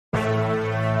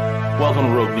Welcome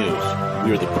to Rogue News.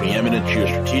 We are the preeminent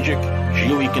geostrategic,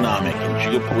 geoeconomic, and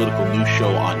geopolitical news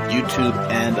show on YouTube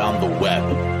and on the web.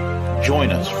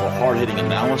 Join us for hard-hitting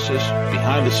analysis,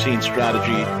 behind-the-scenes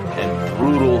strategy, and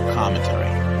brutal commentary.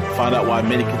 Find out why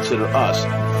many consider us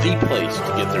the place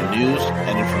to get their news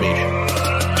and information.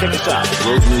 Check us out,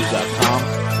 roguenews.com.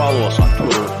 Follow us on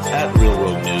Twitter at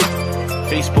RealRogueNews,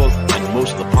 Facebook, and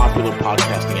most of the popular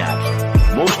podcasting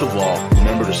apps. Most of all,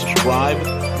 remember to subscribe,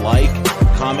 like,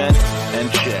 comment,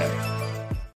 and share.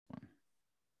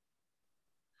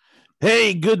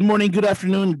 Hey, good morning, good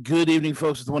afternoon, good evening,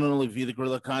 folks. It's the one and only V, the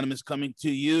Guerrilla Economist, coming to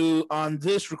you on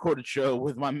this recorded show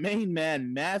with my main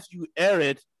man, Matthew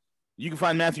Ehret. You can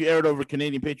find Matthew Ehret over at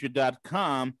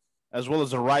CanadianPatriot.com, as well as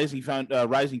the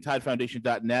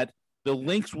RisingTideFoundation.net. The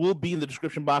links will be in the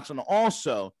description box, and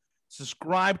also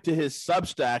subscribe to his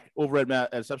Substack over at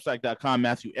Substack.com,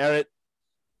 Matthew Ehret.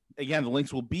 Again, the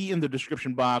links will be in the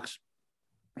description box.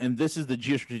 And this is the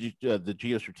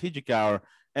GeoStrategic Hour,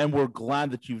 and we're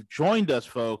glad that you've joined us,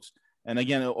 folks. And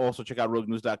again, also check out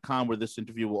RogueNews.com, where this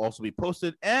interview will also be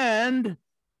posted. And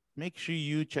make sure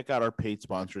you check out our paid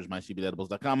sponsors,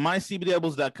 MyCBDEdibles.com.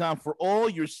 MyCBDEdibles.com for all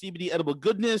your CBD edible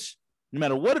goodness, no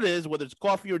matter what it is, whether it's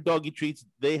coffee or doggy treats,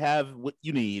 they have what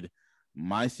you need.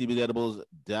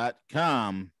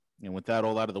 MyCBDEdibles.com. And with that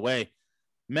all out of the way,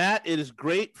 Matt, it is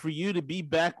great for you to be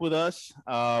back with us.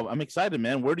 I'm excited,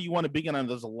 man. Where do you want to begin on?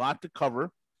 There's a lot to cover.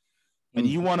 And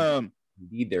you want to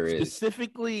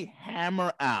specifically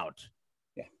hammer out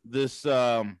this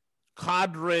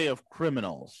cadre of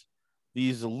criminals,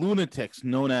 these lunatics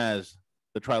known as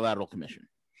the Trilateral Commission.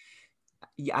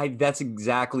 Yeah, that's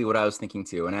exactly what I was thinking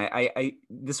too. And I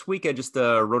this week I just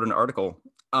wrote an article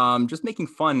just making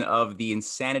fun of the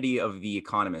insanity of the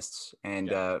economists. And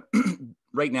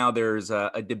right now there's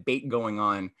a debate going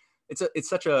on. It's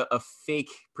such a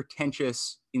fake,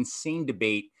 pretentious, insane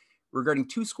debate regarding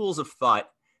two schools of thought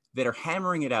that are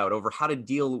hammering it out over how to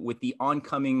deal with the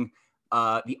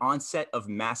onset of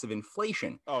massive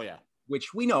inflation. Oh yeah.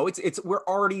 Which we know we're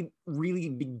already really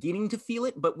beginning to feel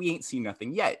it, but we ain't seen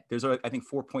nothing yet. There's I think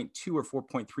 4.2 or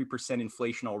 4.3%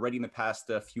 inflation already in the past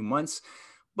few months,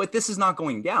 but this is not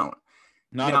going down.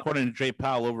 Not according to Jay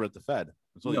Powell over at the Fed.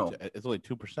 It's only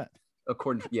 2%.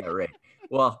 Right.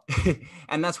 Well,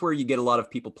 and that's where you get a lot of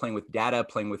people playing with data,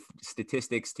 playing with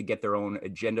statistics to get their own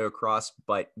agenda across.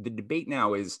 But the debate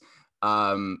now is,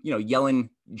 Janet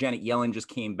Yellen just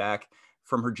came back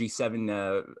from her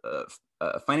G7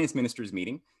 finance ministers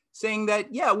meeting saying that,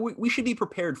 we should be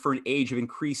prepared for an age of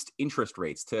increased interest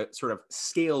rates to sort of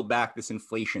scale back this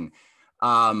inflation.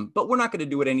 But we're not going to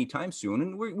do it anytime soon.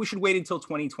 And we should wait until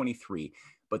 2023.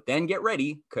 But then get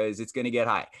ready because it's going to get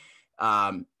high.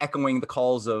 Echoing the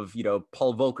calls of,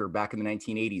 Paul Volcker back in the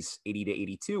 1980s, 80 to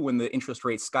 82, when the interest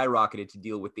rates skyrocketed to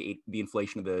deal with the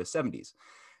inflation of the 70s.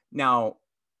 Now,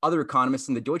 other economists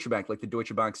in the Deutsche Bank, like the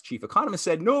Deutsche Bank's chief economist,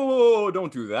 said, no,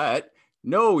 don't do that.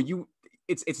 No,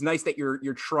 it's nice that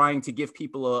you're trying to give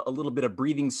people a little bit of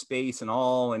breathing space and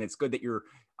all, and it's good that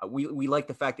we like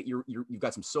the fact that you've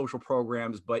got some social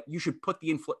programs, but you should put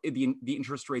the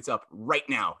interest rates up right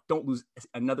now. Don't lose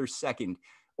another second,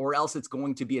 or else it's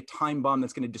going to be a time bomb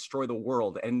that's going to destroy the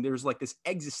world. And there's like this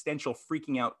existential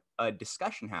freaking out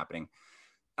discussion happening.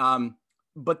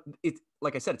 But it's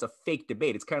like I said, it's a fake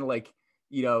debate. It's kind of like,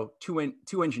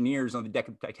 two engineers on the deck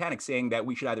of the Titanic saying that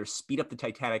we should either speed up the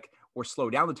Titanic or slow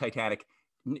down the Titanic,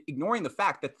 ignoring the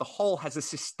fact that the hull has a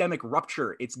systemic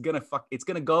rupture. It's gonna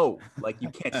go. Like, you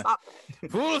can't stop.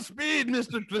 Full speed,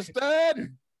 Mr.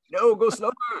 Tristan. No, go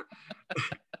slower.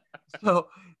 So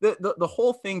the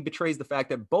whole thing betrays the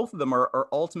fact that both of them are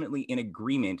ultimately in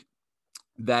agreement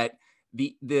that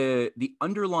the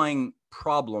underlying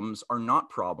problems are not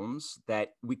problems,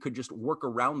 that we could just work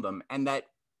around them, and that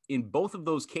in both of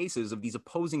those cases of these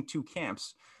opposing two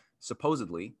camps,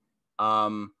 supposedly,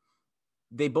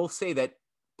 they both say that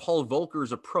Paul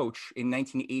Volcker's approach in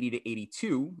 1980 to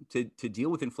 82 to deal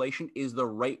with inflation is the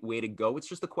right way to go. It's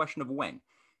just a question of when.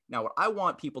 Now, what I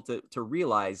want people to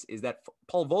realize is that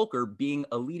Paul Volcker, being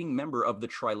a leading member of the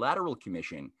Trilateral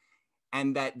Commission,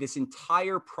 and that this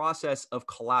entire process of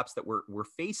collapse that we're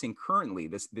facing currently,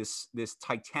 this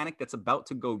Titanic that's about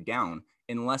to go down,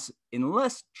 unless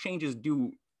changes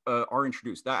are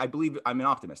introduced. I believe, I'm an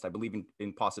optimist. I believe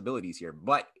in possibilities here,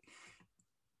 but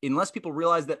unless people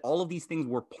realize that all of these things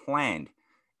were planned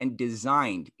and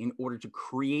designed in order to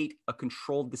create a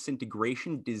controlled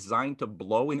disintegration designed to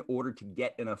blow in order to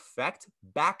get an effect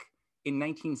back in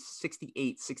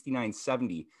 1968, 69,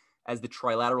 70, as the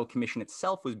Trilateral Commission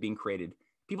itself was being created.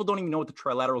 People don't even know what the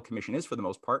Trilateral Commission is for the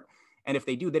most part. And if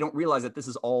they do, they don't realize that this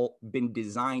has all been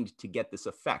designed to get this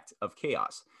effect of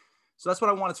chaos. So that's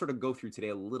what I want to sort of go through today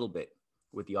a little bit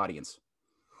with the audience.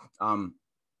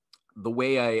 The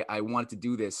way I wanted to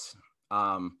do this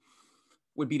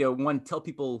would be to, one, tell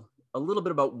people a little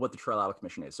bit about what the Trilateral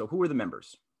Commission is. So who are the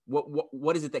members?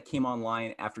 What is it that came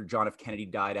online after John F. Kennedy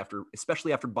died,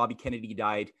 especially after Bobby Kennedy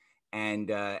died,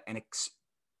 and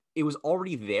it was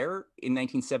already there in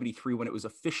 1973 when it was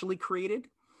officially created,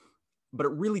 but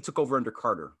it really took over under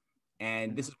Carter.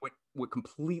 And this is what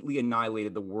completely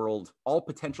annihilated the world, all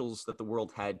potentials that the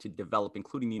world had to develop,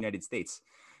 including the United States,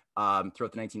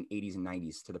 throughout the 1980s and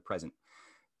 90s to the present.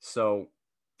 So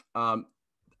I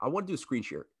want to do a screen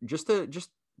share just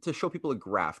to show people a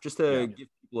graph, just to give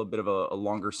people a bit of a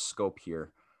longer scope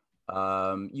here.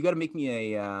 You got to make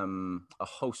me a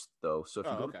host though. So if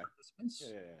you go to participants,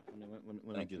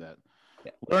 Let me do that.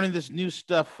 Yeah. Learning this new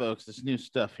stuff, folks. This new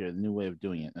stuff here, the new way of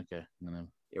doing it. Okay.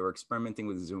 Yeah, we're experimenting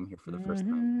with Zoom here for the first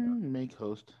time. Make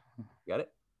host. Got it?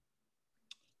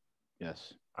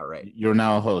 Yes. All right. You're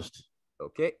now a host.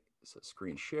 Okay. So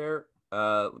screen share.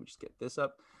 Let me just get this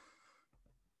up.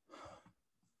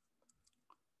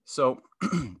 So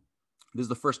this is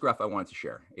the first graph I wanted to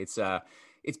share. It's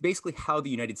basically how the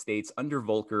United States under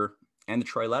Volcker and the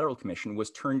Trilateral Commission was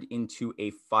turned into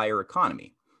a FIRE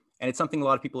economy. And it's something a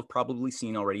lot of people have probably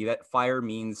seen already. That FIRE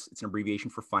means it's an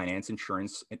abbreviation for finance,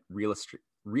 insurance, and real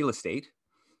estate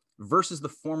versus the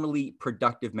formerly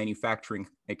productive manufacturing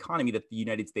economy that the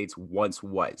United States once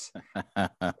was.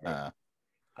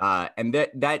 And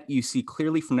that you see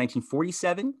clearly from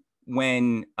 1947,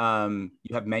 when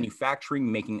you have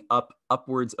manufacturing making up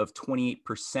upwards of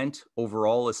 28%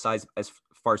 overall as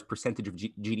far as percentage of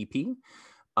GDP,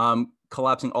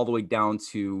 collapsing all the way down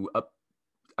to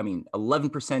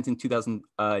 11% in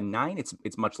 2009.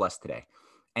 It's much less today.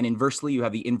 And inversely, you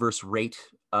have the inverse rate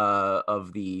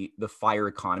of the FIRE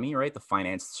economy, right? The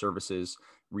finance, services,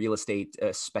 real estate,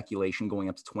 speculation going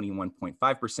up to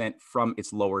 21.5% from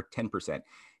its lower 10%.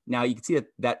 Now you can see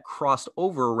that crossed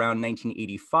over around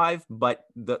 1985, but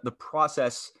the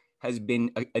process has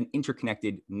been an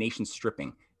interconnected nation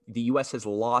stripping. The US has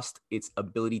lost its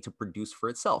ability to produce for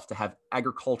itself, to have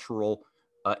agricultural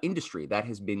industry that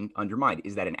has been undermined.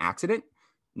 Is that an accident?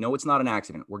 No, it's not an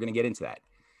accident. We're going to get into that.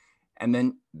 And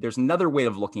then there's another way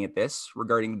of looking at this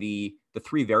regarding the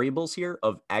three variables here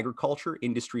of agriculture,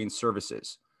 industry, and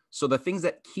services. So the things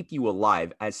that keep you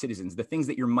alive as citizens, the things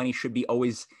that your money should be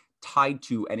always tied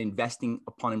to and investing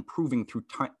upon improving through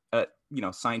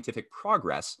scientific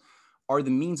progress, are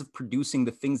the means of producing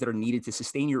the things that are needed to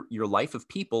sustain your life of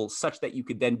people, such that you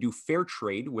could then do fair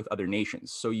trade with other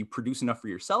nations. So you produce enough for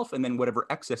yourself, and then whatever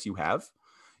excess you have,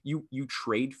 you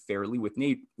trade fairly with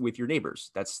your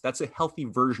neighbors. That's a healthy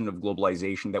version of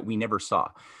globalization that we never saw.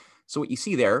 So what you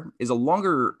see there is a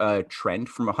longer trend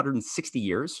from 170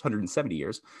 years.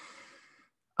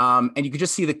 And you can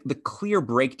just see the clear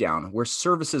breakdown where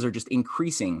services are just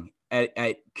increasing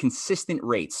at consistent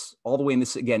rates all the way. And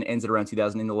this again ends at around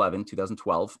 2011,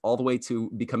 2012, all the way to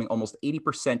becoming almost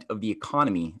 80% of the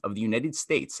economy of the United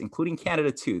States, including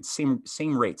Canada too,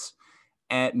 same rates.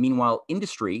 And meanwhile,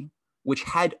 industry, which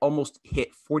had almost hit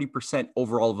 40%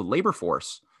 overall of the labor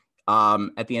force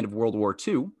at the end of World War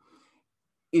II,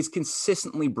 is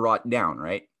consistently brought down,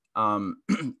 right?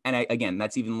 Again,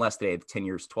 that's even less today, 10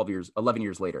 years, 12 years, 11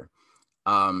 years later.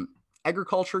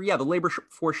 Agriculture, the labor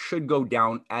force should go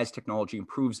down as technology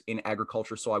improves in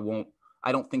agriculture. So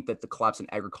I don't think that the collapse in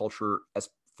agriculture as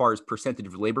far as percentage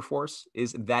of labor force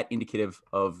is that indicative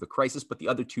of the crisis, but the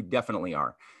other two definitely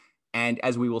are. And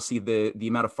as we will see, the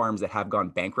amount of farms that have gone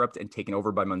bankrupt and taken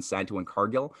over by Monsanto and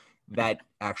Cargill, that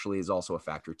actually is also a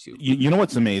factor too. You know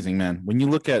what's amazing, man? When you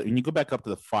go back up to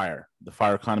the FIRE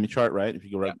economy chart, right? If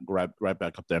you go right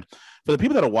back up there, for the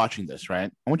people that are watching this,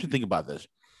 right? I want you to think about this.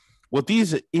 What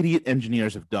these idiot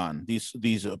engineers have done,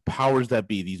 these powers that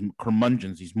be, these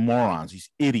curmudgeons, these morons, these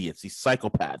idiots, these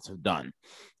psychopaths have done,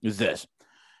 is this: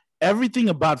 everything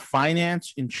about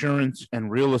finance, insurance, and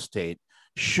real estate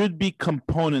should be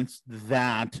components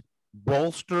that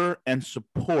bolster and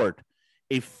support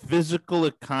a physical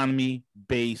economy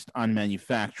based on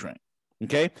manufacturing.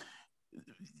 Okay,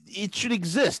 it should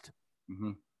exist.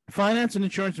 Mm-hmm. Finance and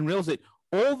insurance and real estate,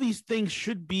 all these things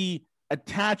should be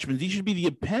attachments. These should be the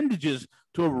appendages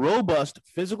to a robust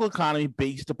physical economy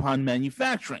based upon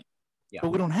manufacturing. Yeah.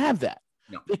 But we don't have that.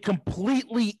 No. They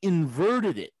completely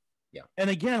inverted it. Yeah. And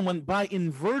again, by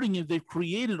inverting it, they've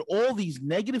created all these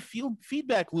negative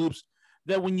feedback loops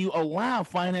that when you allow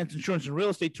finance, insurance, and real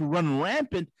estate to run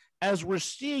rampant, as we're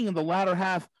seeing in the latter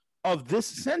half of this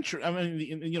century,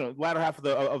 latter half of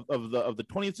the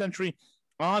 20th century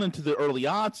on into the early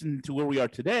aughts and to where we are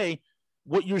today,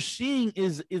 what you're seeing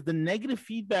is the negative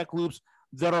feedback loops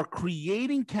that are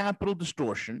creating capital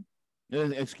destruction. That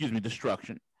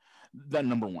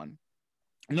number one.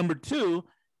 Number two,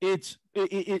 it's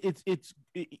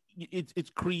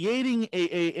creating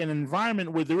an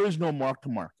environment where there is no mark to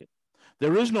market,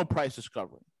 there is no price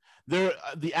discovery.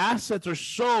 The assets are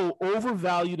so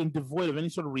overvalued and devoid of any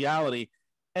sort of reality,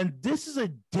 and this is a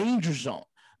danger zone.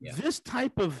 Yeah. This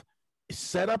type of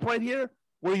setup right here,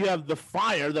 where you have the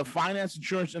finance,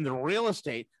 insurance, and the real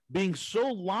estate being so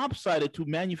lopsided to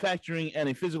manufacturing and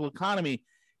a physical economy,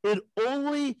 it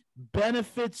only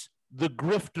benefits the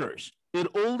grifters. It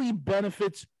only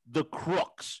benefits the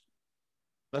crooks.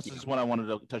 That's just what I wanted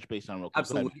to touch base on real quick.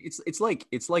 Absolutely. It's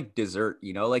like dessert,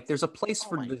 like there's a place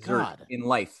for dessert in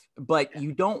life, but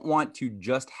you don't want to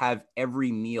just have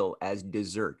every meal as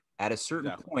dessert. At a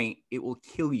certain point, it will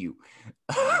kill you.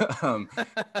 So,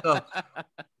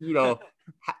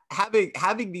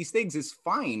 having these things is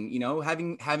fine.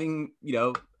 Having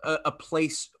a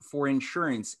place for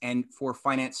insurance and for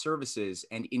finance services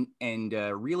and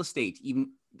real estate,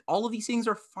 even all of these things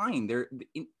are fine.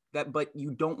 But you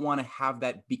don't want to have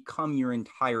that become your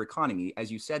entire economy.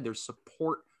 As you said, there's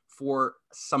support for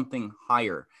something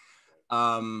higher.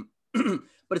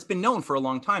 But it's been known for a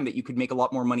long time that you could make a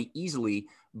lot more money easily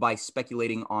by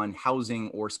speculating on housing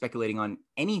or speculating on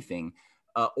anything,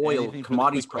 oil,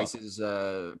 commodities prices,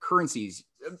 currencies,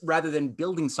 rather than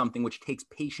building something which takes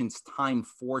patience, time,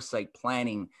 foresight,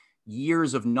 planning,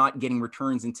 years of not getting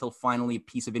returns until finally a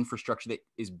piece of infrastructure that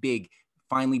is big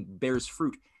finally bears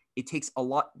fruit. It takes a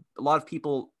lot of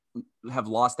people have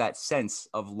lost that sense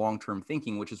of long-term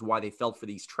thinking, which is why they fell for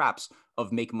these traps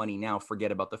of make money now,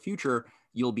 forget about the future.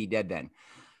 You'll be dead then.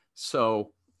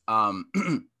 So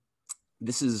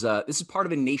this is part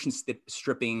of a nation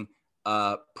stripping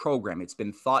program. It's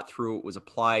been thought through. It was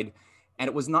applied, and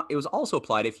it was also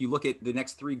applied. If you look at the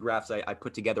next three graphs I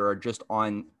put together are just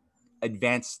on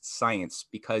advanced science,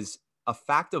 because a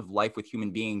fact of life with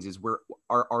human beings is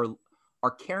our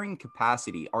carrying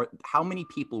capacity, how many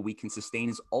people we can sustain,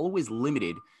 is always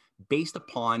limited based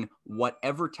upon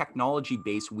whatever technology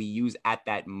base we use at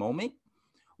that moment,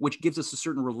 which gives us a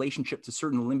certain relationship to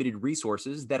certain limited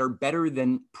resources that are better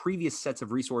than previous sets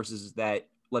of resources that,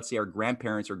 let's say, our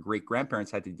grandparents or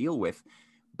great-grandparents had to deal with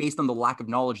based on the lack of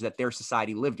knowledge that their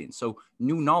society lived in. So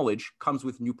new knowledge comes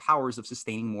with new powers of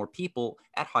sustaining more people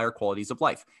at higher qualities of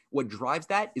life. What drives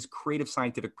that is creative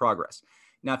scientific progress.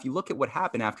 Now, if you look at what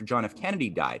happened after John F.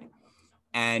 Kennedy died,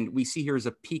 and we see here is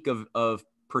a peak of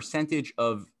percentage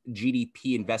of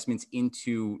GDP investments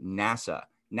into NASA.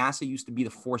 NASA used to be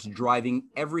the force driving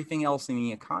everything else in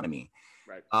the economy.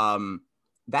 Right.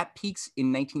 That peaks in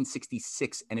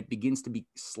 1966, and it begins to be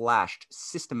slashed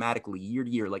systematically year to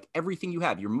year. Like everything you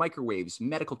have, your microwaves,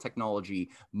 medical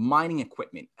technology, mining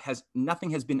equipment,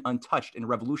 nothing has been untouched and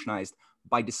revolutionized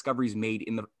by discoveries made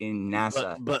in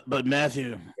NASA. But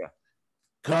Matthew. Yeah.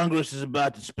 Congress is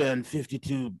about to spend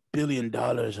 $52 billion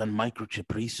on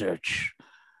microchip research.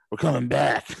 We're coming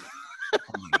back.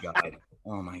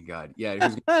 Oh my God. Yeah.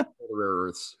 Who's going to control the rare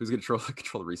earths? Who's going to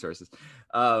control the resources?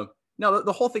 No,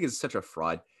 the whole thing is such a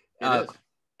fraud. But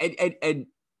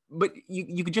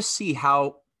you could just see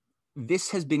how this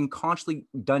has been constantly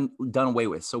done away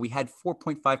with. So we had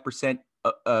 4.5%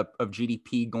 of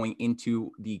GDP going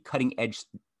into the cutting edge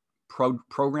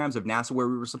programs of NASA, where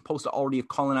we were supposed to already have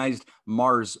colonized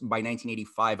Mars by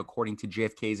 1985, according to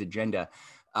JFK's agenda.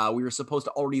 We were supposed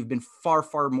to already have been far,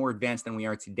 far more advanced than we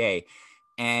are today.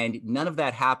 And none of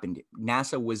that happened.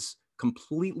 NASA was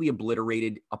completely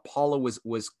obliterated. Apollo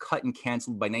was cut and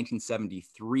canceled by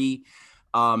 1973.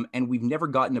 And we've never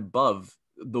gotten above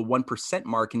the 1%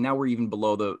 mark. And now we're even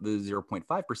below the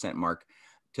 0.5% mark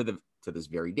to this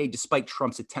very day. Despite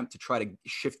Trump's attempt to try to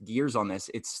shift gears on this,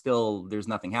 it's still, there's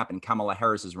nothing happening. Kamala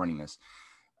Harris is running this.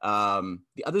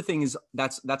 The other thing is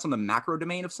that's on the macro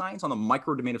domain of science. On the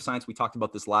micro domain of science, we talked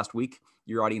about this last week.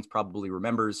 Your audience probably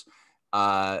remembers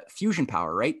fusion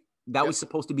power, right? That was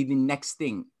supposed to be the next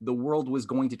thing. The world was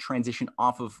going to transition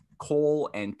off of coal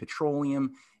and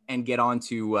petroleum and get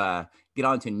onto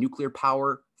nuclear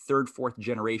power, third, fourth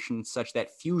generation, such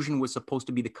that fusion was supposed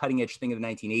to be the cutting edge thing of the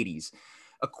 1980s.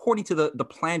 According to the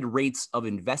planned rates of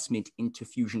investment into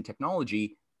fusion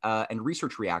technology and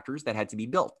research reactors that had to be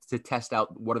built to test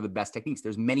out what are the best techniques.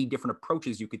 There's many different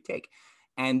approaches you could take.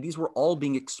 And these were all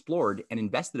being explored and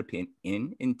invested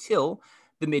in until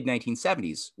the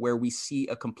mid-1970s, where we see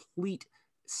a complete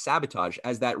sabotage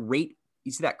as that rate,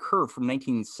 you see that curve from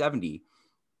 1970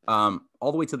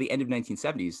 all the way to the end of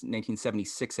 1970s,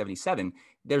 1976, 77,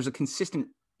 there's a consistent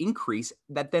increase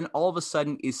that then all of a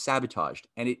sudden is sabotaged,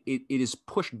 and it is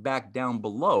pushed back down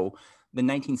below the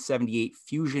 1978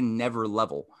 fusion never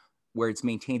level. where it's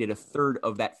maintained at a third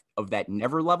of that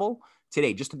never level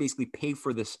today, just to basically pay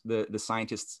for the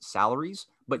scientists' salaries,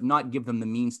 but not give them the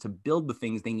means to build the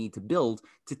things they need to build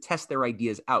to test their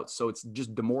ideas out. So it's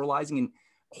just demoralizing in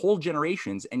whole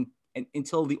generations, and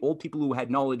until the old people who had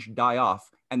knowledge die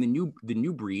off, and the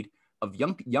new breed of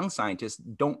young scientists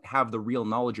don't have the real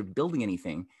knowledge of building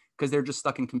anything because they're just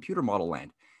stuck in computer model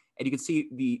land. And you can see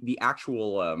the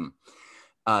actual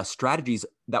strategies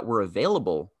that were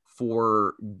available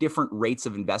for different rates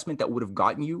of investment that would have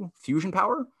gotten you fusion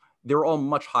power. They were all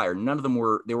much higher. None of them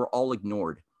they were all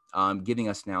ignored, giving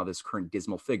us now this current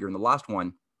dismal figure. And the last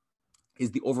one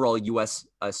is the overall U.S.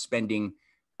 spending,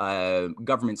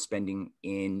 government spending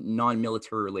in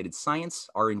non-military related science,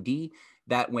 R&D.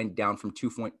 That went down from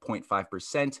 2.5%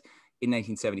 in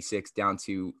 1976 down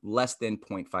to less than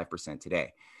 0.5%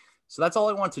 today. So that's all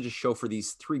I want to just show for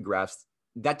these three graphs.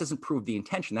 That doesn't prove the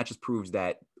intention. That just proves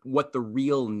that what the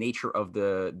real nature of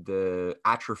the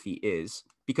atrophy is,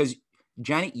 because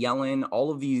Janet Yellen,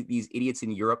 all of these idiots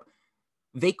in Europe,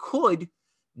 they could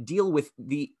deal with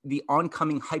the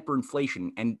oncoming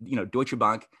hyperinflation, and Deutsche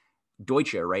Bank,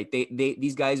 right?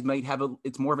 These guys might have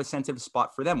it's more of a sensitive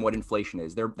spot for them what inflation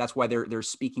is. That's why they're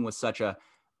speaking with such an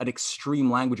extreme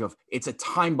language of it's a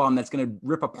time bomb that's going to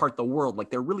rip apart the world. Like,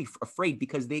 they're really afraid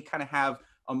because they kind of have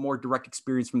a more direct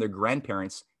experience from their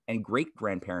grandparents and great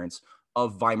grandparents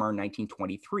of Weimar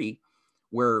 1923,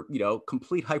 where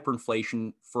complete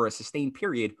hyperinflation for a sustained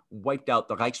period wiped out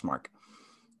the Reichsmark.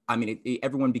 I mean,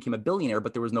 everyone became a billionaire,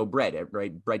 but there was no bread,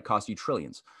 right? Bread cost you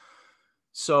trillions.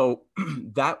 So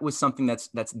that was something that's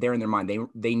there in their mind.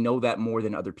 They know that more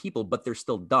than other people, but they're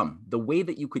still dumb. The way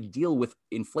that you could deal with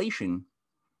inflation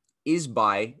is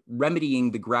by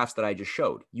remedying the graphs that I just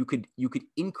showed. You could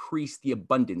increase the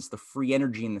abundance, the free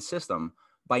energy in the system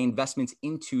by investments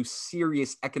into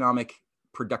serious economic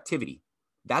productivity.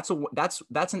 That's a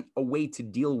way to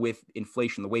deal with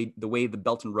inflation. The way the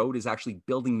Belt and Road is actually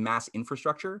building mass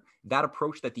infrastructure. That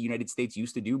approach that the United States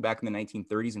used to do back in the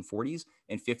 1930s and 40s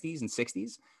and 50s and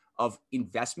 60s of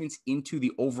investments into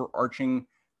the overarching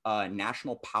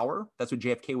national power. That's what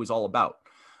JFK was all about.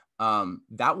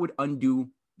 That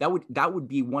would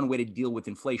be one way to deal with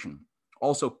inflation.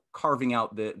 Also, carving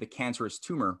out the cancerous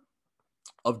tumor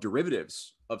of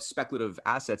derivatives, of speculative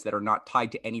assets that are not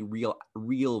tied to any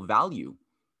real value.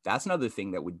 That's another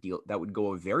thing that would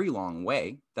go a very long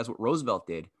way. That's what Roosevelt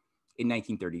did in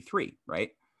 1933, right?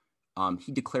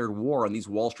 He declared war on these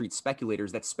Wall Street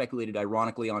speculators that speculated,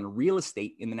 ironically, on real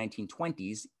estate in the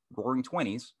 1920s, roaring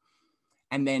 20s.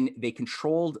 And then they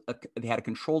had a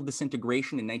controlled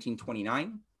disintegration in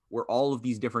 1929, where all of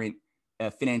these different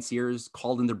financiers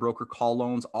called in their broker call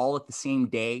loans all at the same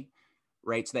day,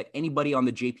 right? So that anybody on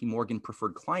the JP Morgan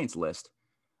preferred clients list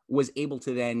was able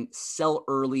to then sell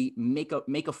early, make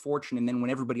a fortune. And then when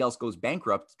everybody else goes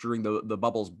bankrupt during the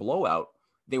bubble's blowout,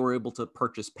 they were able to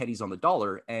purchase pennies on the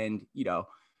dollar. And,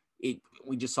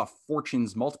 we just saw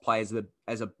fortunes multiply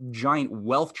as a giant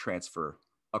wealth transfer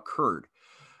occurred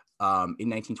in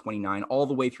 1929, all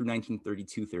the way through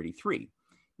 1932, 33.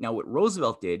 Now, what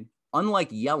Roosevelt did, unlike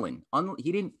Yellen,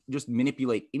 he didn't just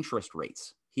manipulate interest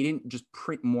rates. He didn't just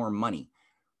print more money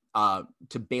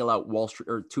to bail out Wall Street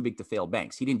or too big to fail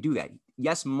banks. He didn't do that.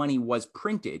 Yes, money was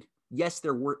printed. Yes,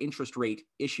 there were interest rate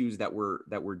issues that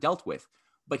were dealt with,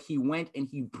 but he went and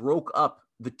he broke up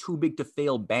the too big to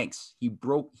fail banks. He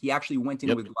actually went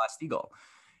in with Glass-Steagall.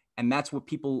 And that's what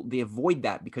they avoid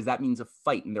that because that means a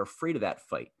fight and they're afraid of that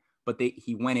fight. But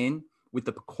he went in with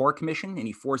the Pecora Commission and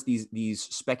he forced these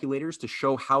speculators to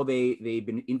show how they've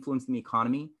been influencing the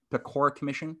economy. Pecora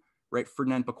Commission, right?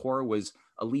 Ferdinand Pecora was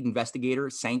a lead investigator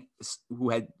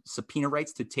who had subpoena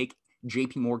rights to take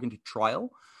JP Morgan to trial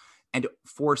and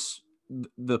force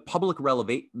the public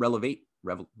revelations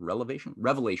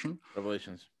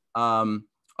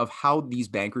of how these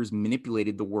bankers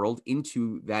manipulated the world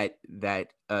into that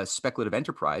speculative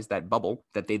enterprise, that bubble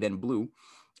that they then blew.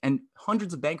 And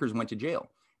hundreds of bankers went to jail.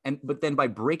 But then by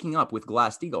breaking up with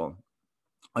Glass-Steagall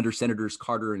under Senators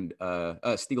Carter and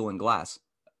Steagall and Glass,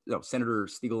 Senator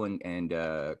Steagall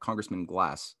and Congressman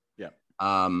Glass. Yeah.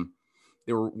 One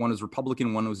was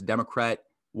Republican, one was Democrat,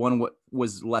 one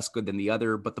was less good than the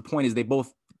other. But the point is they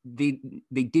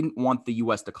didn't want the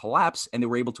U.S. to collapse, and they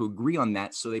were able to agree on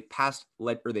that. So they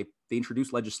they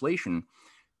introduced legislation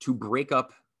to break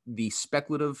up the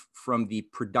speculative from the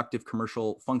productive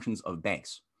commercial functions of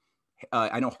banks.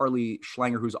 I know Harley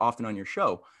Schlanger, who's often on your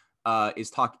show,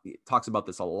 talks about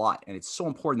this a lot, and it's so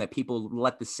important that people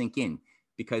let this sink in.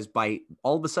 Because by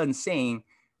all of a sudden saying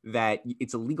that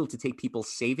it's illegal to take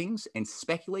people's savings and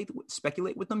speculate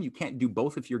with them. You can't do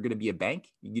both if you're going to be a bank.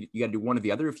 You got to do one or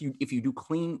the other. If you do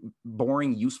clean,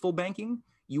 boring, useful banking,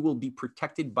 you will be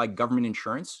protected by government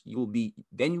insurance.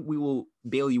 Then we will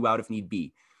bail you out if need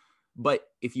be. But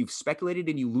if you've speculated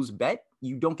and you lose bet,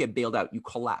 you don't get bailed out. You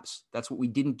collapse. That's what we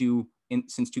didn't do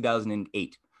since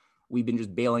 2008. We've been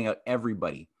just bailing out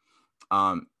everybody.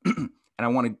 And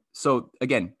so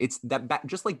again, it's that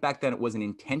just like back then, it was an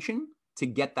intention to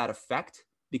get that effect,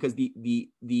 because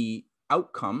the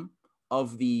outcome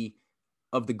of the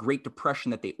Great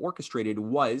Depression that they orchestrated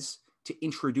was to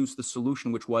introduce the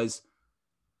solution, which was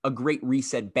a great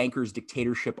reset bankers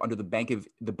dictatorship under the Bank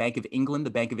of England,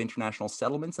 the Bank of International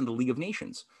Settlements, and the League of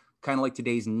Nations, kind of like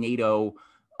today's NATO,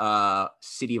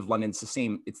 City of London. It's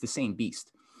the same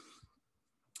beast.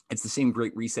 It's the same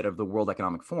great reset of the World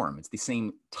Economic Forum. It's the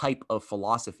same type of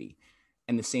philosophy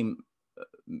and the same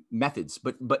methods.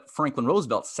 But Franklin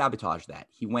Roosevelt sabotaged that.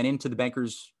 He went into the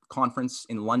bankers conference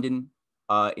in London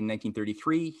in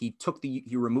 1933.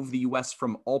 He removed the U.S.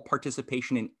 from all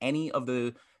participation in any of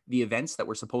the events that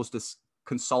were supposed to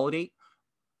consolidate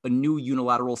a new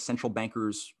unilateral central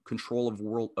bankers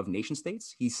control of nation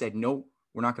states. He said, no,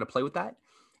 we're not going to play with that.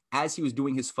 As he was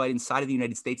doing his fight inside of the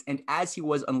United States, and as he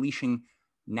was unleashing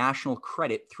national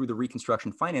credit through the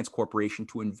Reconstruction Finance Corporation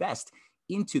to invest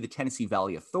into the Tennessee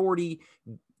Valley Authority,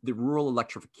 the rural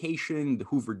electrification, the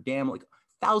Hoover Dam, like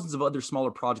thousands of other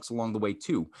smaller projects along the way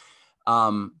too,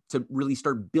 to really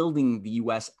start building the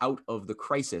U.S. out of the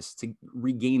crisis, to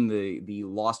regain the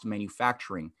lost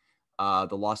manufacturing,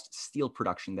 the lost steel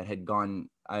production that had gone,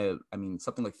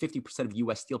 something like 50% of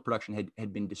U.S. steel production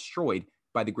had been destroyed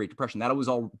by the Great Depression. That was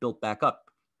all built back up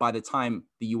by the time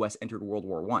the U.S. entered World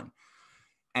War I.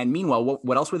 And meanwhile,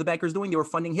 what else were the bankers doing? They were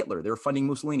funding Hitler. They were funding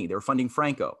Mussolini. They were funding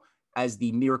Franco as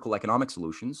the miracle economic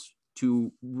solutions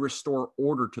to restore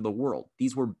order to the world.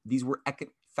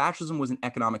 Fascism was an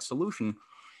economic solution.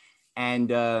 And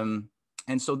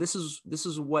so this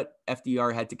is what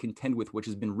FDR had to contend with, which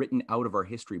has been written out of our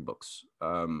history books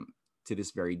to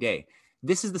this very day.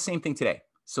 This is the same thing today.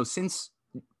 So since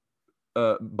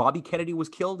Bobby Kennedy was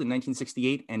killed in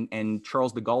 1968 and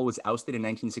Charles de Gaulle was ousted in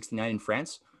 1969 in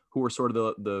France, who were sort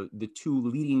of the two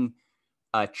leading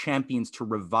champions to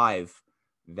revive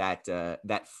that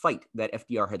fight that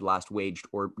FDR had last waged,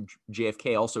 or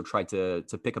JFK also tried to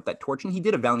pick up that torch, and he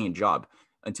did a valiant job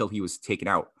until he was taken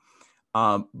out.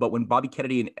 But when Bobby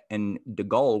Kennedy and de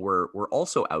Gaulle were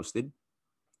also ousted,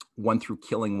 one through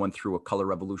killing, one through a color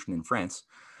revolution in France,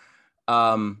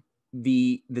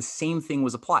 the same thing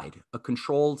was applied, a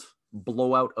controlled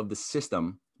blowout of the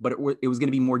system. But it was going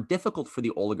to be more difficult for the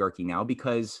oligarchy now,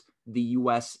 because the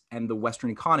US and the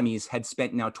Western economies had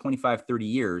spent now 25, 30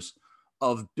 years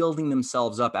of building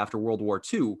themselves up after World War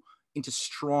II into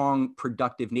strong,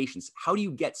 productive nations. How do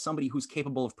you get somebody who's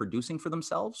capable of producing for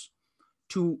themselves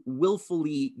to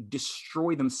willfully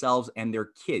destroy themselves and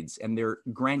their kids and their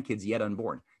grandkids yet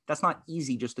unborn? That's not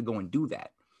easy just to go and do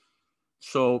that.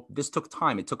 So this took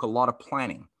time. It took a lot of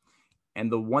planning. And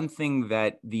the one thing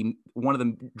that one of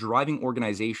the driving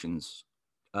organizations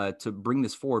to bring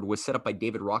this forward was set up by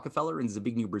David Rockefeller and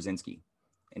Zbigniew Brzezinski.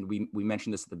 And we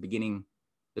mentioned this at the beginning,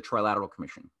 the Trilateral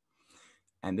Commission.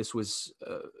 And this was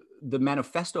the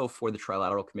manifesto for the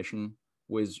Trilateral Commission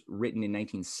was written in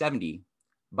 1970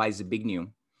 by Zbigniew,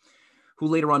 who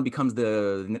later on becomes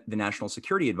the National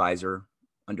Security Advisor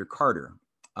under Carter.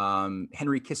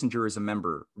 Henry Kissinger is a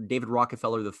member. David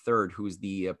Rockefeller III, who is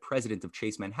the president of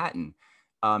Chase Manhattan,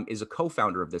 is a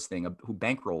co-founder of this thing, who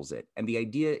bankrolls it. And the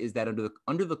idea is that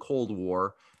under the Cold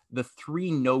War, the three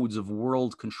nodes of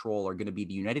world control are going to be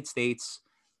the United States,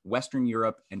 Western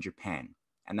Europe, and Japan.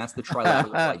 And that's the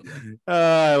trilateral idea.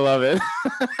 I love it.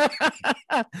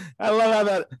 I love how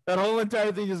that whole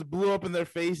entire thing just blew up in their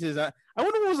faces. I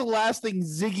wonder what was the last thing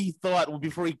Ziggy thought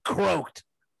before he croaked.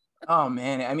 Oh,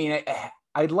 man. I mean,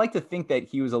 I'd like to think that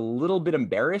he was a little bit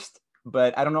embarrassed,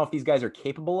 but I don't know if these guys are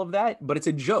capable of that. But it's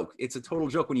a joke. It's a total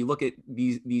joke when you look at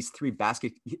these three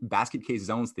basket case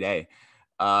zones today.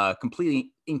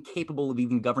 Completely incapable of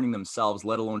even governing themselves,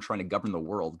 let alone trying to govern the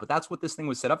world. But that's what this thing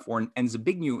was set up for. And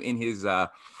Zbigniew, in his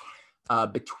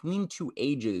Between Two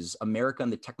Ages, America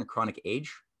and the Technotronic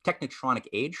Age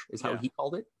is how he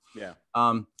called it. Yeah.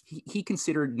 He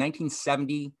considered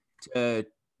 1970 to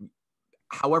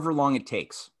however long it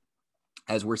takes,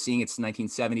 as we're seeing it's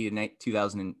 1970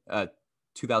 to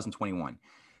 2021.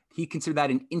 He considered that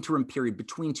an interim period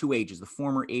between two ages. The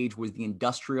former age was the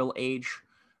industrial age,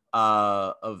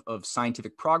 of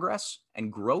scientific progress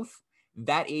and growth.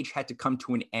 That age had to come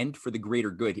to an end for the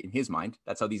greater good in his mind.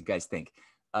 That's how these guys think.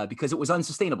 because it was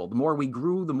unsustainable. The more we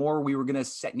grew, the more we were going to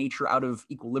set nature out of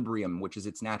equilibrium, which is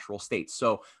its natural state.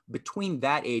 So between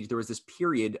that age, there was this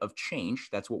period of change.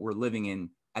 That's what we're living in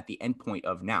at the end point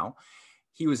of now.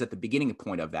 He was at the beginning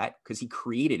point of that because he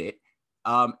created it.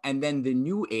 And then the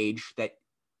new age, that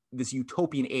this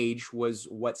utopian age, was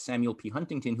what Samuel P.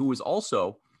 Huntington, who was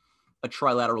also a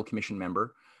Trilateral Commission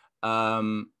member,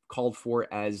 called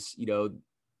for as,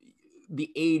 the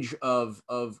age of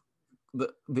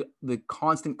the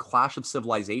constant clash of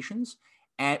civilizations,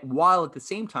 and while at the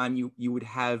same time you would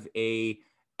have a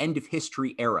end of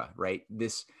history era, right?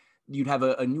 You'd have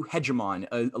a new hegemon,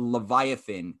 a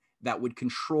leviathan that would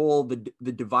control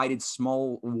the divided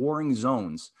small warring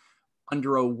zones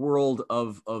under a world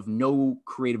of no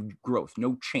creative growth,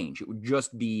 no change. It would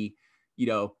just be,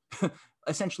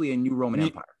 essentially a new Roman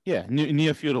Empire. Yeah,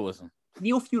 neo-feudalism.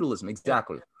 Neo-feudalism,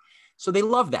 exactly. Yeah. So they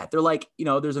love that. They're like,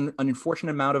 there's an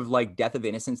unfortunate amount of like death of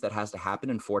innocence that has to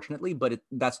happen, unfortunately, but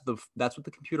that's what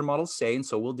the computer models say, and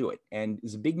so we'll do it. And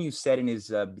Zbigniew said in his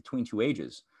Between Two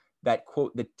Ages that,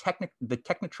 quote, the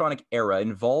technotronic era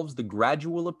involves the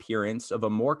gradual appearance of a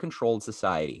more controlled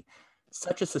society.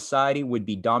 Such a society would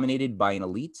be dominated by an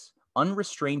elite,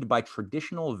 unrestrained by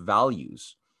traditional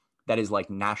values. That is like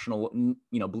national,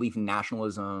 belief in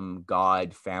nationalism,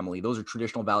 God, family. Those are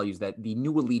traditional values that the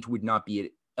new elite would not be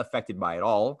affected by at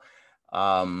all.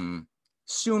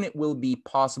 Soon it will be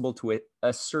possible to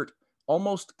assert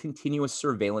almost continuous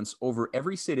surveillance over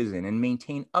every citizen and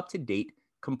maintain up-to-date,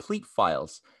 complete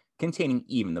files containing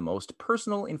even the most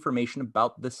personal information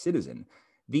about the citizen.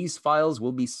 These files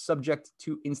will be subject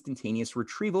to instantaneous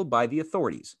retrieval by the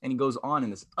authorities. And he goes on in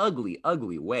this ugly,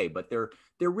 ugly way, but they're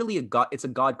really it's a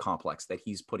God complex that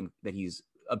he's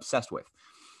obsessed with.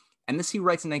 And this he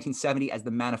writes in 1970 as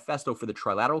the manifesto for the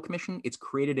Trilateral Commission. It's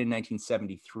created in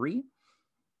 1973.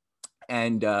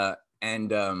 And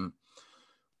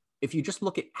if you just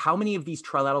look at how many of these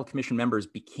Trilateral Commission members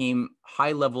became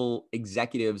high-level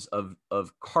executives of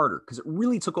Carter, because it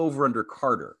really took over under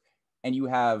Carter. And you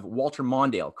have Walter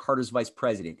Mondale, Carter's vice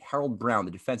president, Harold Brown, the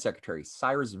defense secretary,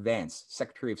 Cyrus Vance,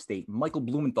 secretary of state, Michael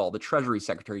Blumenthal, the treasury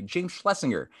secretary, James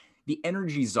Schlesinger, the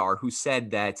energy czar, who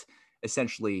said that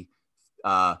essentially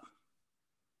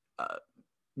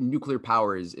nuclear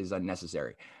power is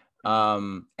unnecessary.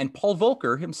 And Paul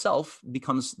Volcker himself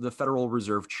becomes the Federal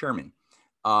Reserve chairman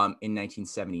in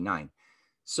 1979.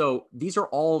 So these are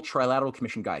all Trilateral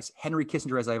Commission guys. Henry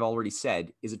Kissinger, as I've already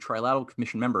said, is a Trilateral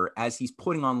Commission member, as he's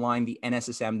putting online the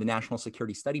NSSM, the National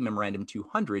Security Study Memorandum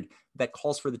 200, that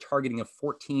calls for the targeting of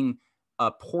 14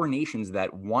 poor nations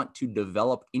that want to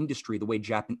develop industry the way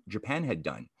Japan had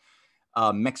done.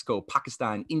 Mexico,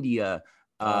 Pakistan, India.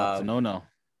 It's a no-no.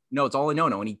 No, it's all a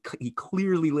no-no. And he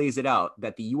clearly lays it out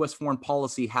that the U.S. foreign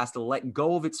policy has to let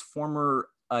go of its former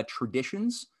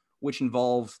traditions, which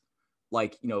involve,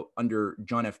 under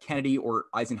John F. Kennedy or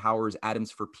Eisenhower's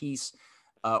Atoms for Peace,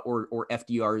 or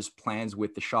FDR's plans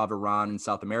with the Shah of Iran in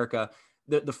South America.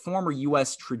 The former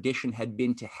U.S. tradition had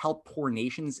been to help poor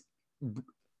nations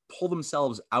pull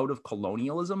themselves out of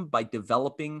colonialism by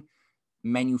developing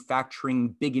manufacturing,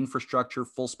 big infrastructure,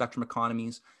 full spectrum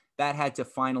economies. That had to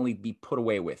finally be put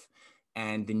away with.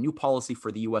 And the new policy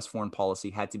for the U.S. foreign policy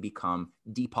had to become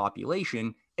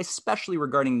depopulation, especially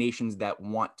regarding nations that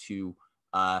want to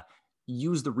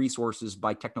use the resources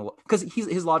by technology. Because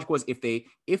his logic was if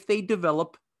they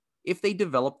develop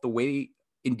the way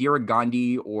Indira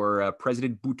Gandhi or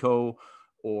President Bhutto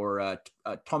or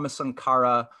Thomas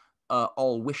Sankara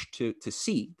all wish to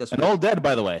see. That's all dead,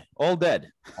 by the way. All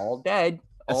dead.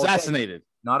 Assassinated. Dead.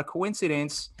 Not a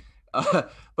coincidence.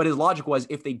 But his logic was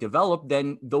if they develop,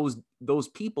 then those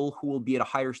people who will be at a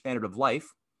higher standard of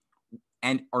life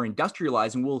and are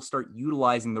industrializing will start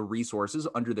utilizing the resources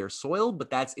under their soil, but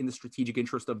that's in the strategic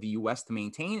interest of the U.S. to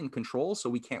maintain and control, so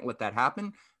we can't let that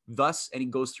happen. Thus, and he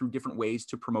goes through different ways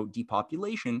to promote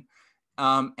depopulation,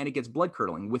 and it gets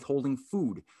blood-curdling. Withholding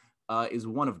food is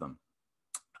one of them.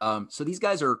 So these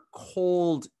guys are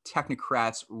cold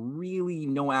technocrats, really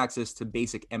no access to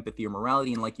basic empathy or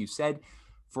morality, and like you said,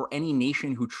 for any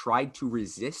nation who tried to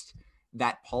resist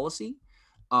that policy,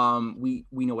 we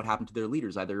know what happened to their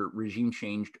leaders, either regime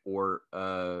changed or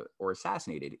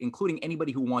assassinated, including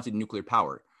anybody who wanted nuclear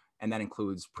power. And that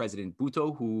includes President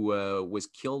Bhutto, who was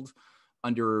killed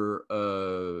under,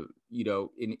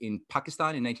 in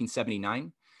Pakistan in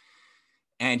 1979.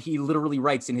 And he literally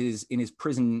writes in his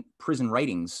prison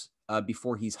writings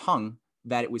before he's hung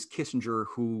that it was Kissinger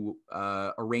who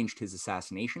arranged his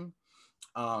assassination.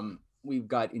 We've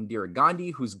got Indira Gandhi,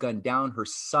 who's gunned down. Her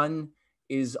son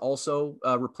is also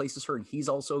replaces her, and he's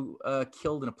also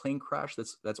killed in a plane crash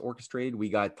that's orchestrated. We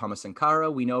got Thomas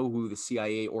Sankara. We know who the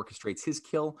CIA orchestrates his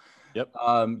kill. Yep.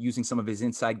 Using some of his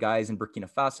inside guys in Burkina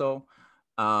Faso.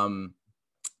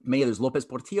 Many others. Lopez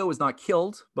Portillo was not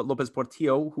killed, but Lopez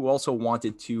Portillo, who also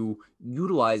wanted to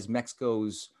utilize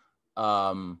Mexico's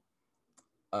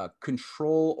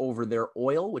control over their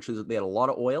oil, which is they had a lot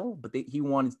of oil, but he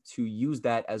wanted to use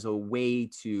that as a way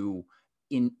to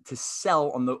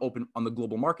sell on the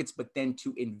global markets, but then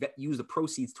to use the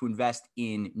proceeds to invest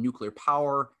in nuclear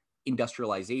power,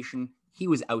 industrialization. He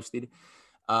was ousted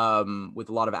with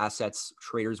a lot of assets,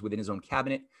 traders within his own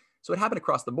cabinet. So it happened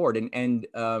across the board. And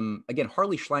again,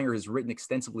 Harley Schlanger has written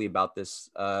extensively about this,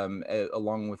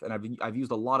 along with, and I've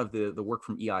used a lot of the work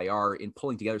from EIR in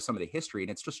pulling together some of the history.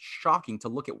 And it's just shocking to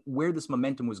look at where this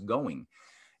momentum was going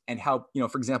and how,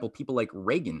 for example, people like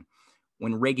Reagan,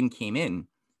 when Reagan came in,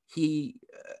 he,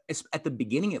 at the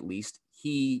beginning at least,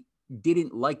 he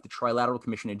didn't like the Trilateral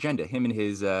Commission agenda. Him and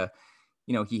his,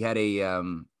 he had a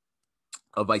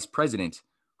vice president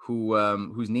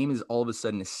whose name is all of a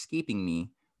sudden escaping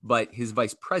me, but his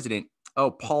vice president,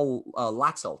 Paul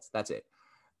Laxalt, that's it.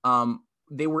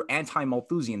 They were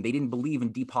anti-Malthusian. They didn't believe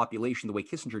in depopulation the way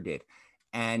Kissinger did.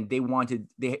 And they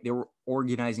were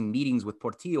organizing meetings with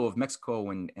Portillo of Mexico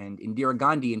and Indira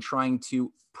Gandhi and trying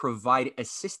to provide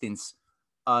assistance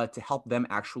to help them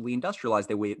actually industrialize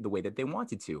the way that they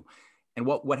wanted to. And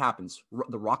what happens?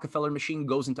 The Rockefeller machine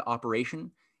goes into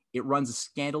operation. It runs a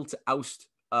scandal to oust,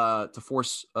 to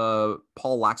force Paul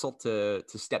Laxalt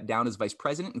to step down as vice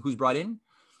president. And who's brought in?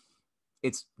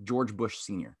 It's George Bush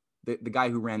Sr., the guy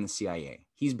who ran the CIA.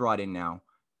 He's brought in now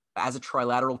as a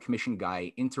Trilateral Commission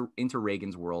guy into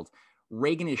Reagan's world.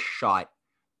 Reagan is shot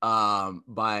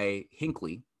by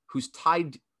Hinckley, who's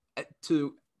tied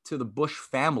to the Bush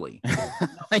family.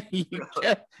 you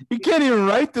can't even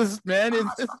write this, man.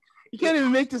 You can't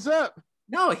even make this up.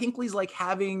 No, Hinckley's like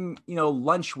having,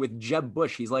 lunch with Jeb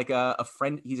Bush. He's like a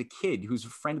friend. He's a kid who's a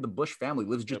friend of the Bush family,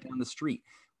 lives just down the street.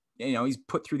 He's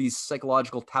put through these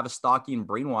psychological Tavistokian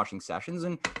brainwashing sessions,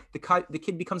 and the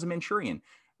kid becomes a Manchurian,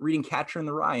 reading Catcher in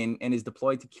the Rye, and is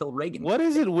deployed to kill Reagan. What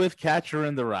is it with Catcher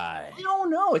in the Rye? I don't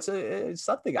know. It's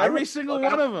something. Every single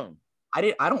one of them.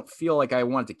 I don't feel like I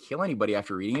wanted to kill anybody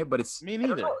after reading it, but it's me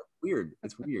neither. It's weird.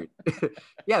 It's weird.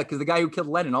 Yeah, because the guy who killed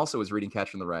Lenin also was reading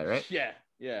Catcher in the Rye, right?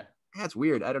 Yeah. That's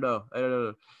weird. I don't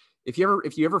know. If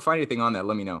you ever find anything on that,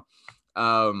 let me know.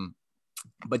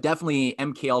 But definitely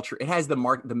MK Ultra. It has the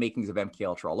makings of MK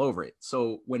Ultra all over it.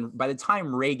 So by the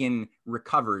time Reagan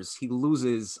recovers, he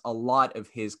loses a lot of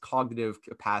his cognitive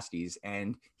capacities,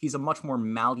 and he's a much more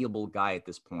malleable guy at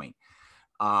this point.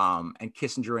 And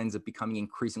Kissinger ends up becoming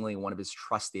increasingly one of his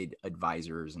trusted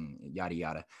advisors, and yada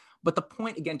yada. But the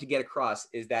point again to get across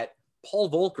is that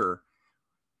Paul Volcker.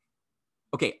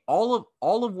 Okay, all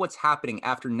of what's happening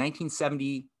after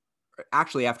 1970,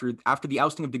 actually after the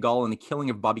ousting of de Gaulle and the killing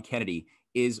of Bobby Kennedy,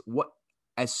 is what,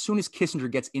 as soon as Kissinger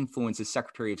gets influence as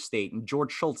Secretary of State, and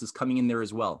George Shultz is coming in there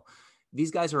as well, these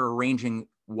guys are arranging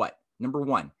what? Number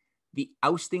one, the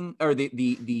ousting or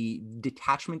the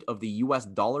detachment of the US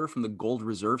dollar from the gold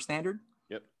reserve standard.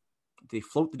 Yep. They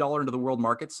float the dollar into the world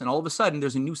markets, and all of a sudden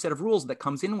there's a new set of rules that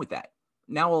comes in with that.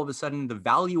 Now, all of a sudden, the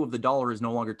value of the dollar is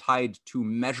no longer tied to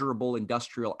measurable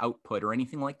industrial output or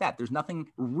anything like that. There's nothing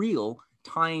real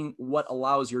tying what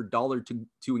allows your dollar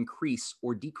to increase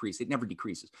or decrease. It never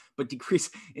decreases, but decrease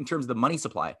in terms of the money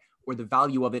supply or the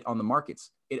value of it on the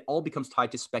markets. It all becomes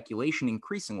tied to speculation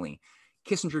increasingly.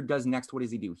 Kissinger does next. What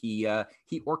does he do? He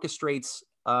orchestrates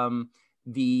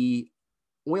the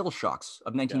oil shocks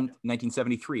of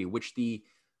 1973, which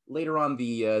later on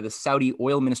the Saudi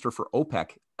oil minister for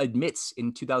OPEC admits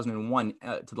in 2001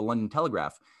 to the London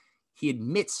Telegraph. He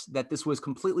admits that this was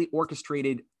completely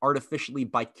orchestrated artificially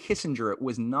by Kissinger. It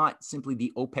was not simply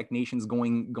the OPEC nations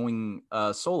going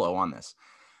solo on this.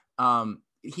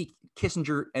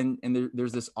 Kissinger and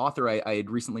there's this author I had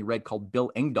recently read called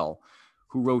Bill Engdahl,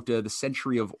 who wrote The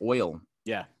Century of Oil.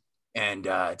 Yeah. And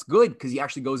it's good because he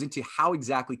actually goes into how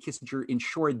exactly Kissinger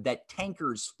ensured that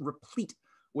tankers replete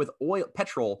with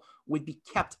petrol would be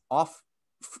kept off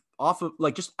of,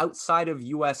 like, just outside of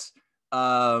U.S.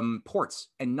 ports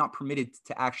and not permitted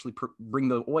to actually bring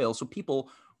the oil. So people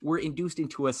were induced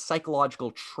into a psychological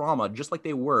trauma, just like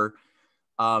they were,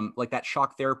 like that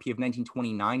shock therapy of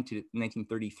 1929 to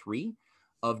 1933,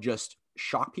 of just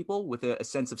shock people with a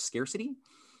sense of scarcity.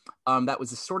 That was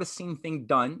the sort of same thing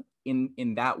done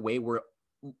in that way, where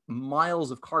miles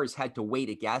of cars had to wait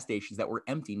at gas stations that were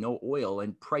empty, no oil,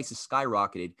 and prices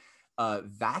skyrocketed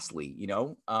vastly,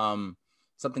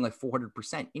 something like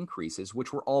 400% increases,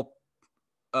 which were all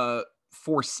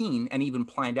foreseen and even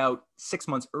planned out 6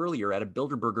 months earlier at a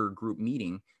Bilderberger Group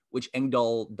meeting, which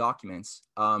Engdahl documents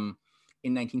in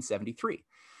 1973.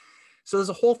 So there's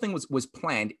a whole thing was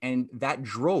planned, and that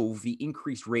drove the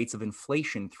increased rates of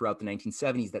inflation throughout the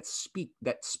 1970s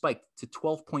that spiked to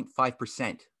 12.5%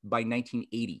 by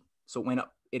 1980. So it went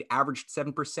up, it averaged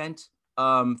 7%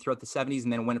 throughout the 70s,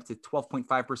 and then it went up to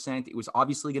 12.5%. It was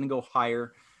obviously going to go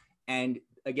higher. And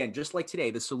again, just like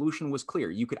today, the solution was clear.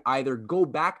 You could either go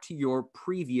back to your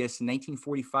previous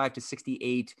 1945 to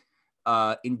 68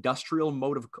 industrial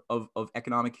mode of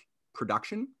economic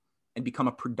production and become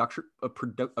a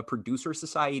producer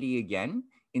society again,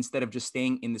 instead of just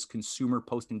staying in this consumer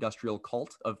post-industrial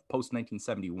cult of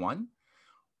post-1971,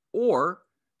 or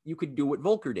you could do what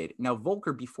Volcker did. Now,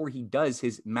 Volcker, before he does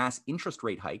his mass interest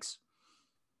rate hikes,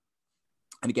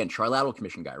 and again, Trilateral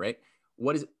Commission guy, right?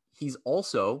 He's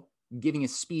also giving a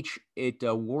speech at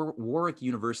Warwick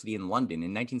University in London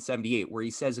in 1978, where he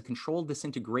says a controlled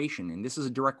disintegration, and this is a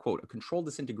direct quote, a controlled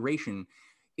disintegration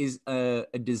is a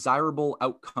desirable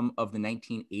outcome of the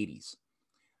 1980s.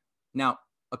 Now,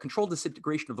 a controlled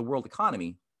disintegration of the world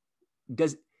economy,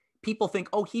 does people think,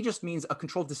 oh, he just means a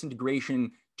controlled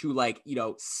disintegration to, like, you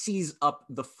know, seize up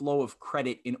the flow of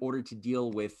credit in order to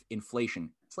deal with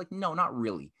inflation? It's like, no, not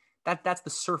really. That's the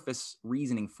surface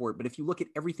reasoning for it. But if you look at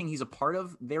everything he's a part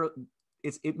of,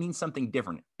 it means something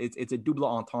different. It's a double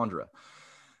entendre.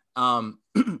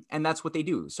 And that's what they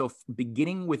do. So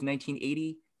beginning with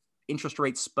 1980, interest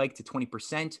rates spiked to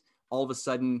 20%. All of a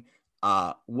sudden,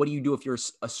 what do you do if you're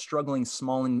a struggling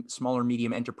smaller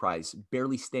medium enterprise,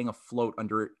 barely staying afloat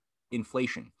under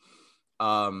inflation?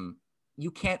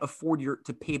 You can't afford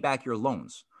to pay back your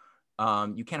loans.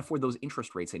 You can't afford those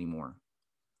interest rates anymore.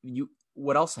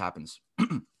 What else happens?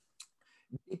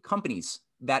 Big companies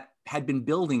that had been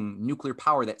building nuclear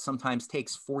power that sometimes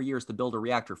takes 4 years to build a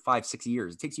reactor, 5-6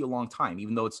 years. It takes you a long time,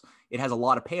 even though it has a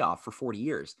lot of payoff for 40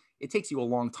 years. It takes you a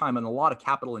long time and a lot of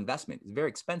capital investment. It's very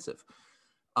expensive.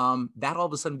 That all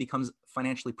of a sudden becomes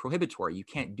financially prohibitory. You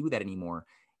can't do that anymore.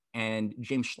 And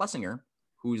James Schlesinger,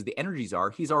 who's the energy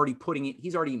czar, he's already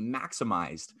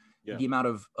maximized the amount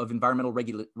of environmental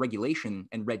regulation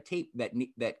and red tape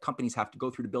that companies have to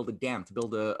go through to build a dam, to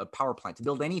build a power plant, to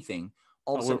build anything.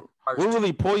 All of a sudden, we're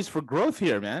really poised for growth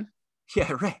here, man.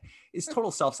 Yeah, right. It's total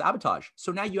self-sabotage.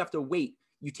 So now you have to wait.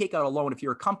 You take out a loan if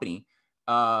you're a company,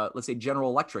 let's say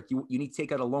General Electric. You need to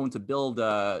take out a loan to build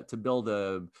a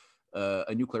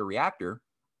nuclear reactor.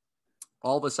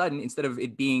 All of a sudden, instead of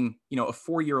it being, you know, a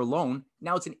 4-year loan,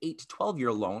 now it's an 8 to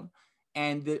 12-year loan,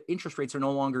 and the interest rates are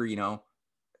no longer, you know,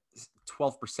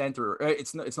 12%, or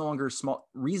it's no longer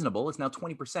reasonable. It's now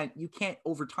 20%. You can't,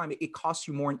 over time, it costs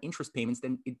you more in interest payments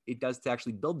than it does to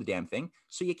actually build the damn thing.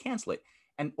 So you cancel it.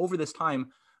 And over this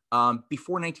time,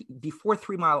 before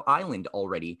 3 Mile Island,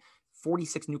 already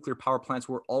 46 nuclear power plants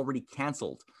were already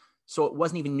canceled. So it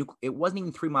wasn't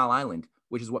even 3 Mile Island,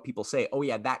 which is what people say. Oh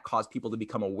yeah, that caused people to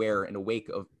become aware and awake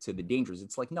to the dangers.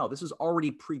 It's like, no, this was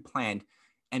already pre-planned,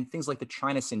 and things like the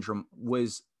China syndrome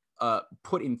was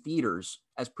put in theaters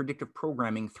as predictive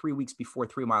programming 3 weeks before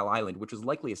 3 Mile Island, which was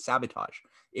likely a sabotage.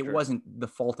 It wasn't the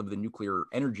fault of the nuclear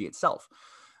energy itself.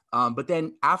 But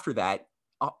then after that,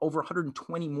 over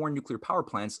 120 more nuclear power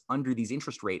plants under these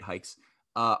interest rate hikes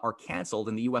are canceled,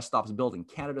 and the US stops building.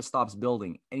 Canada stops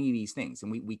building any of these things,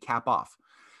 and we cap off.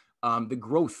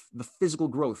 The physical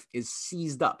growth is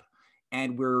seized up.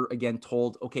 And we're again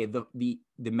told, okay, the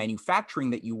manufacturing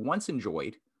that you once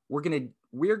enjoyed, we're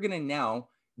gonna now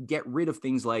get rid of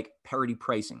things like parity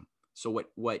pricing. So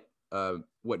what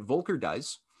Volcker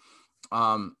does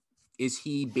is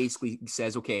he basically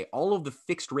says, okay, all of the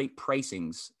fixed rate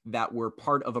pricings that were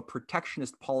part of a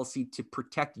protectionist policy to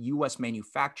protect U.S.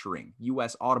 manufacturing,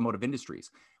 U.S. automotive industries,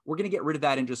 we're going to get rid of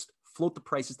that and just float the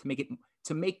prices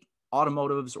to make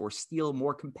automotives or steel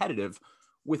more competitive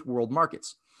with world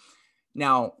markets.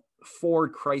 Now,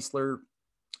 Ford, Chrysler,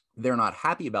 they're not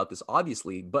happy about this,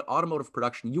 obviously, but automotive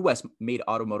production, U.S. made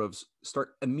automotives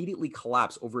immediately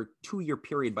collapse over a 2-year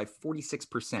period by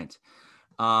 46%.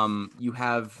 You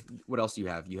have, what else do you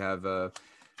have? You have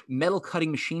metal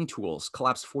cutting machine tools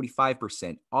collapsed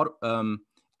 45%.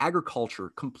 Agriculture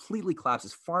completely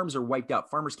collapses. Farms are wiped out.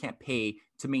 Farmers can't pay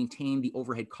to maintain the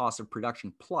overhead costs of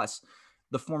production, plus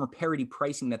the former parity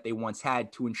pricing that they once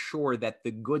had to ensure that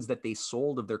the goods that they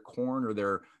sold of their corn or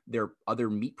their other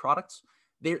meat products,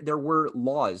 there were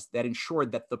laws that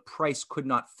ensured that the price could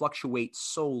not fluctuate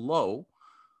so low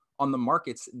on the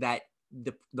markets that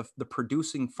the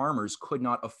producing farmers could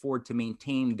not afford to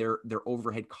maintain their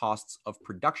overhead costs of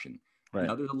production. Right.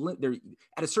 You know, there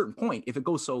at a certain point, if it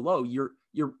goes so low,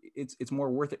 it's more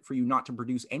worth it for you not to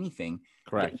produce anything.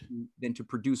 Correct. Than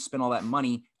to spend all that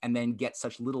money and then get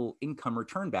such little income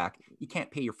return back. You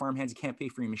can't pay your farmhands, you can't pay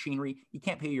for your machinery, you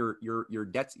can't pay your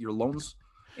debts, your loans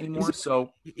anymore.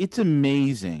 So it's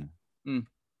amazing. Mm.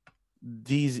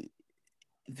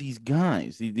 These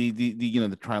guys, the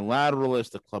the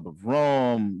Trilateralists, the Club of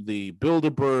Rome, the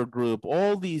Bilderberg Group,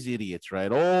 all these idiots,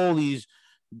 right? All these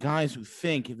guys who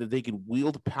think that they can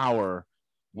wield power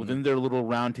within their little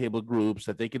roundtable groups,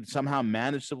 that they could somehow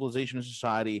manage civilization and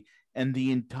society, and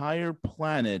the entire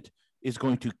planet is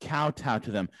going to kowtow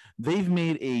to them. They've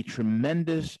made a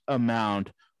tremendous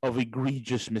amount of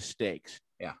egregious mistakes.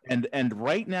 Yeah. And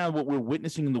right now, what we're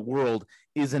witnessing in the world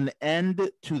is an end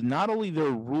to not only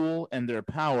their rule and their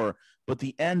power, but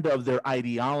the end of their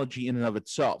ideology in and of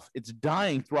itself. It's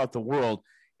dying throughout the world.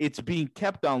 It's being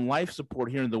kept on life support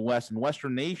here in the West, and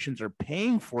Western nations are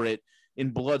paying for it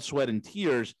in blood, sweat, and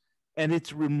tears. And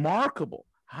it's remarkable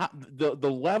how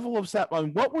the level of I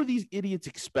mean, what were these idiots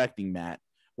expecting, Matt?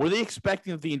 Were they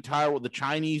expecting that the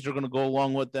Chinese are going to go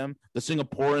along with them? The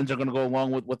Singaporeans are going to go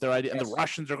along with what their idea, and the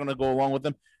Russians are going to go along with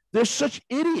them? They're such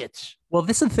idiots. Well,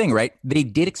 this is the thing, right? They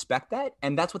did expect that,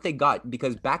 and that's what they got,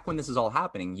 because back when this is all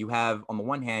happening, you have, on the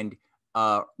one hand,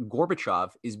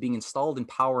 Gorbachev is being installed in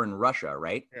power in Russia,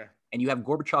 right? Yeah. And you have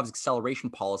Gorbachev's acceleration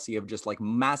policy of just like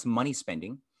mass money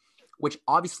spending, which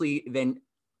obviously then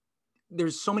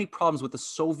there's so many problems with the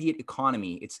Soviet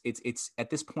economy. It's at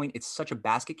this point, it's such a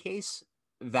basket case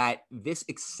that this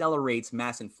accelerates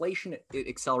mass inflation. It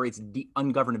accelerates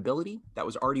ungovernability. That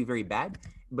was already very bad.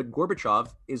 But Gorbachev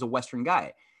is a Western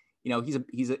guy. You know,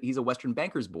 he's a Western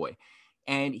banker's boy,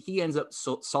 and he ends up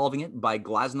solving it by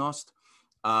glasnost,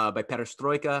 by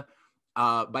perestroika,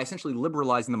 by essentially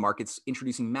liberalizing the markets,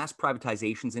 introducing mass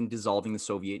privatizations, and dissolving the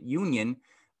Soviet Union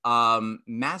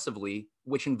massively,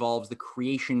 which involves the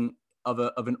creation of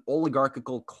an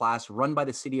oligarchical class run by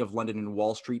the city of London and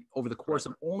Wall Street over the course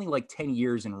of only like 10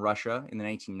 years in Russia in the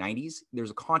 1990s. There's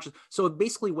a so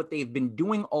basically what they've been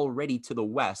doing already to the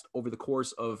West over the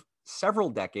course of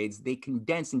several decades, they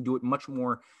condense and do it much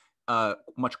more,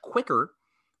 much quicker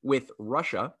with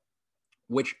Russia,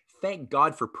 which thank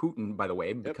God for Putin, by the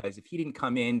way, because if he didn't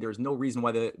come in, there's no reason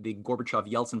why the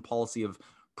Gorbachev-Yeltsin policy of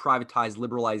privatized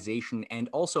liberalization, and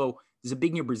also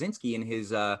Zbigniew Brzezinski in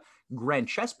his grand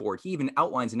chessboard, he even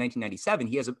outlines in 1997,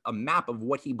 he has a map of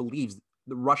what he believes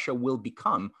Russia will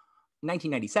become,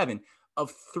 1997,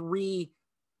 of 3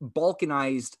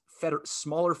 balkanized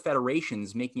smaller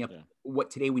federations making up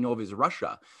what today we know of as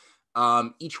Russia.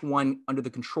 Each one under the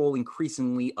control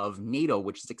increasingly of NATO,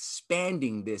 which is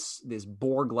expanding this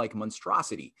Borg-like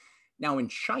monstrosity. Now in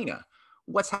China,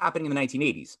 what's happening in the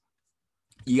 1980s?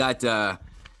 You got, I'm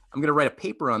going to write a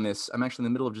paper on this. I'm actually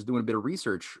in the middle of just doing a bit of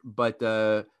research, but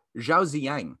Zhao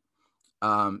Ziyang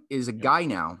is a guy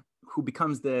now who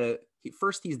becomes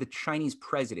first he's the Chinese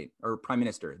president or prime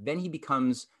minister. Then he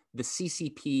becomes the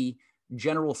CCP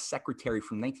general secretary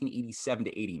from 1987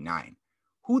 to 89.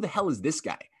 Who the hell is this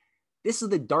guy? This is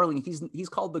the darling. He's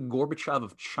called the Gorbachev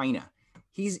of China.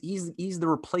 He's the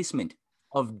replacement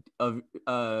of Deng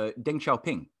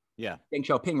Xiaoping. Yeah. Deng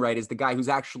Xiaoping, right, is the guy who's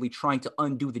actually trying to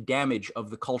undo the damage of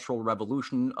the Cultural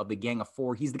Revolution, of the Gang of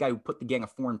Four. He's the guy who put the Gang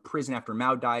of Four in prison after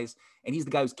Mao dies. And he's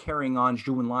the guy who's carrying on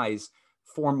Zhou Enlai's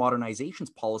foreign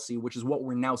modernizations policy, which is what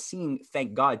we're now seeing,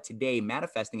 thank God, today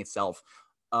manifesting itself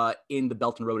in the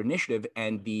Belt and Road Initiative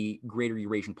and the Greater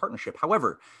Eurasian Partnership.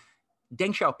 However,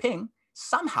 Deng Xiaoping,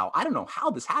 somehow, I don't know how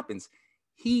this happens,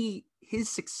 his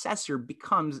successor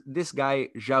becomes this guy,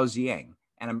 Zhao Ziyang.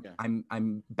 And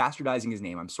I'm bastardizing his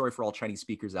name. I'm sorry for all Chinese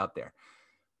speakers out there.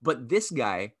 But this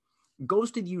guy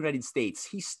goes to the United States.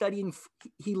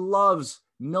 He loves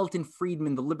Milton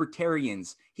Friedman, the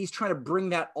libertarians. He's trying to bring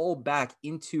that all back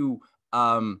into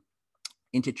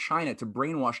China to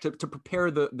brainwash, to prepare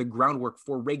the groundwork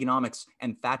for Reaganomics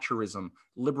and Thatcherism,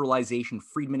 liberalization,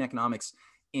 Friedman economics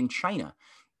in China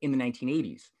in the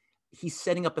 1980s. He's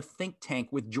setting up a think tank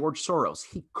with George Soros.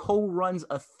 He co-runs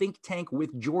a think tank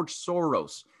with George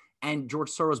Soros, and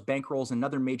George Soros bankrolls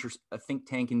another major think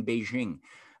tank in Beijing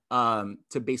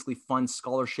to basically fund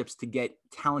scholarships to get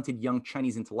talented young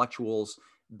Chinese intellectuals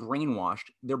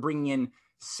brainwashed. They're bringing in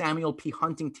Samuel P.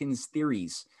 Huntington's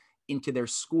theories into their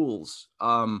schools.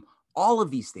 All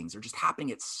of these things are just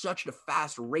happening at such a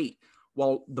fast rate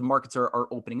while the markets are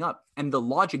opening up. And the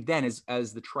logic then is,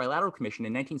 as the Trilateral Commission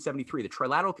in 1973, the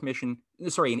Trilateral Commission, in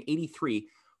 83,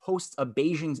 hosts a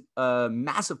Beijing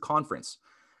massive conference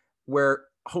where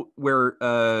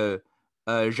Zhao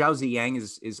Ziyang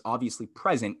is obviously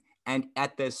present. And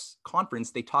at this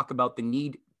conference, they talk about the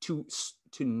need to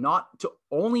to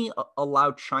only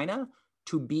allow China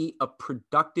to be a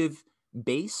productive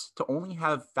base, to only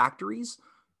have factories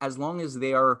as long as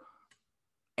they are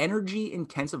energy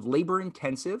intensive, labor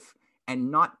intensive,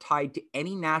 and not tied to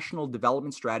any national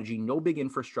development strategy, no big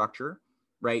infrastructure,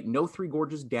 right? No Three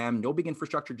Gorges Dam, no big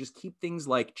infrastructure. Just keep things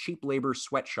like cheap labor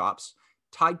sweatshops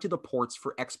tied to the ports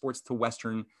for exports to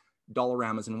Western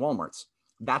Dollaramas and Walmarts.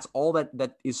 That's all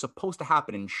that is supposed to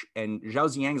happen. And Zhao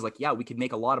Ziyang is like, yeah, we could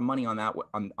make a lot of money on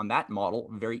that model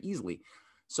very easily.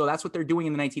 So that's what they're doing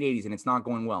in the 1980s, and it's not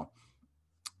going well.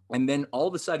 And then all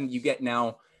of a sudden you get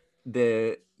now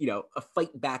a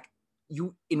fight back.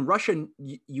 In Russia,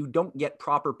 you don't get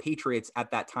proper patriots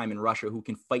at that time in Russia who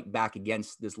can fight back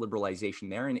against this liberalization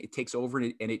there, and it takes over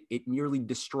and it nearly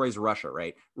destroys Russia,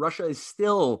 right? Russia is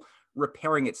still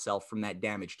repairing itself from that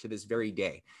damage to this very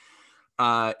day.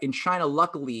 In China,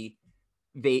 luckily,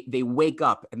 they wake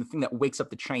up, and the thing that wakes up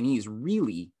the Chinese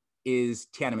really is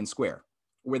Tiananmen Square,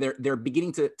 where they're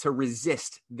beginning to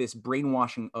resist this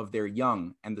brainwashing of their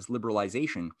young and this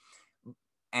liberalization.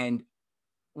 And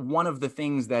one of the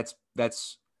things that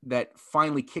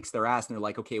finally kicks their ass, and they're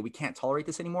like, okay, we can't tolerate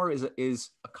this anymore, is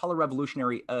a color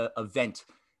revolutionary event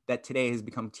that today has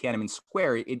become Tiananmen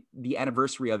Square. The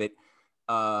anniversary of it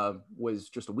was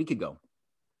just a week ago.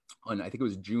 I think it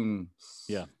was June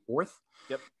 4th.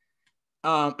 Yep.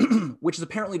 Which is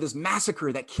apparently this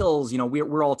massacre that kills,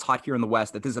 we're all taught here in the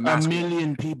West that this is a massacre. 1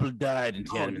 million people died in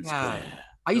Tiananmen Square.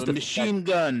 I used to machine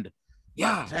gunned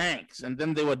by tanks, and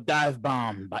then they were dive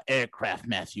bombed by aircraft,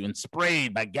 Matthew, and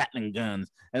sprayed by Gatling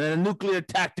guns, and then a nuclear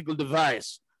tactical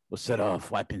device was set off,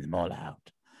 wiping them all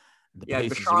out. The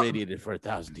place is irradiated for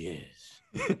 1,000 years.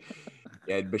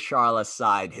 Bashar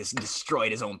al-Assad has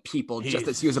destroyed his own people just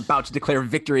as he was about to declare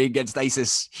victory against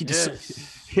ISIS.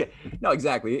 No,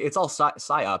 exactly. It's all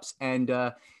psyops.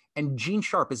 And Gene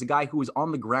Sharp is a guy who was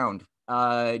on the ground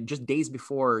just days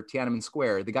before Tiananmen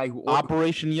Square. The guy who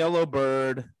Operation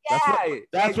Yellowbird.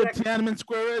 That's what Tiananmen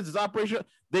Square is. It's Operation.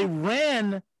 They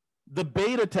ran the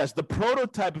beta test. The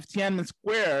prototype of Tiananmen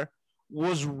Square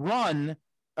was run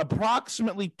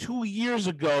approximately 2 years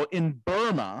ago in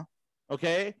Burma.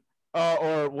 Okay.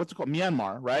 Or what's it called?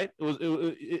 Myanmar, right?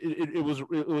 It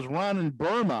was run in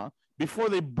Burma before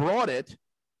they brought it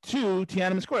to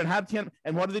Tiananmen Square.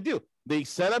 And what did they do? They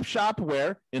set up shop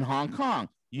where? In Hong Kong.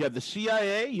 You had the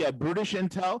CIA, you had British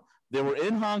intel. They were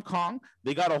in Hong Kong.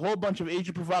 They got a whole bunch of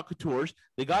agent provocateurs.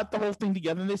 They got the whole thing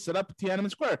together, and they set up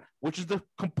Tiananmen Square, which is the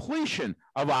completion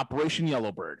of Operation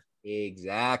Yellowbird.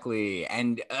 Exactly.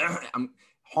 And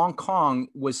Hong Kong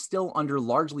was still under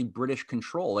largely British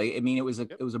control. I mean, it was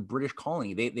a British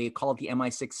colony. They call it the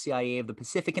MI6 CIA of the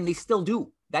Pacific, and they still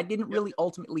do. That didn't really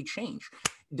ultimately change,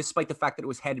 despite the fact that it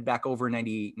was headed back over in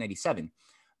 1997.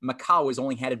 Macau was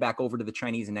only headed back over to the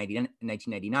Chinese in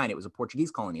 1999. It was a Portuguese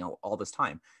colony all this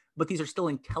time. But these are still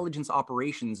intelligence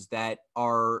operations that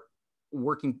are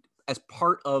working as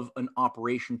part of an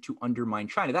operation to undermine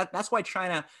China. That's why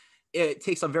China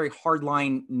takes a very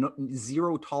hardline,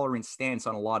 zero tolerance stance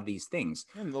on a lot of these things.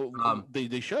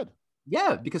 They should.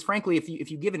 Yeah, because frankly, if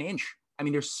you give an inch, I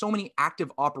mean, there's so many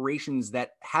active operations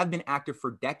that have been active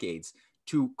for decades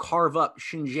to carve up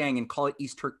Xinjiang and call it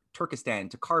East Turkestan,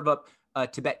 to carve up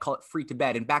Tibet, call it Free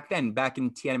Tibet. And back in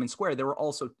Tiananmen Square, there were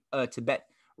also Tibet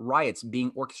riots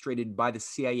being orchestrated by the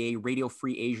CIA, Radio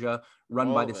Free Asia,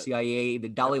 run by the CIA. The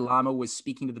Dalai Lama was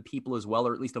speaking to the people as well,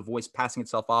 or at least a voice passing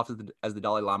itself off as the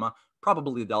Dalai Lama,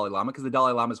 probably the Dalai Lama, because the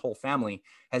Dalai Lama's whole family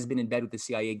has been in bed with the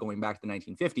CIA going back to the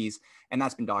 1950s, and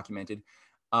that's been documented.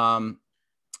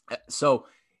 So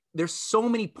there's so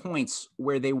many points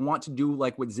where they want to do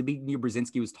like what Zbigniew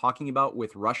Brzezinski was talking about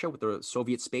with Russia, with the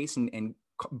Soviet space, and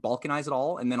balkanize it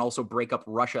all, and then also break up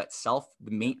Russia itself,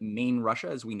 the main Russia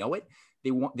as we know it.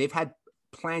 They've had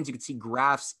plans. You could see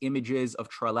graphs, images of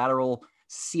trilateral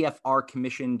CFR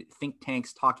commissioned think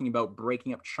tanks talking about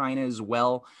breaking up China as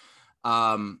well.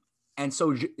 And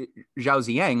so Zhao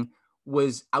Ziyang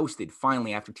was ousted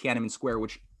finally after Tiananmen Square,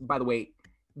 which, by the way,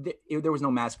 there was no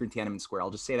massacre in Tiananmen Square.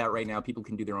 I'll just say that right now. People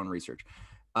can do their own research.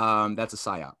 That's a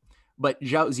psyop. But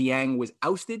Zhao Ziyang was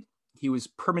ousted. He was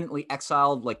permanently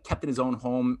exiled, like kept in his own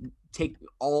home.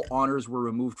 All honors were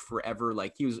removed forever.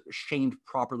 Like he was shamed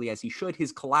properly as he should.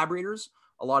 His collaborators,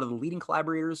 a lot of the leading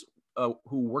collaborators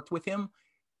who worked with him,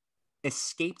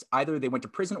 escaped. Either they went to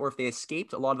prison, or if they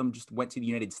escaped, a lot of them just went to the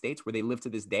United States, where they live to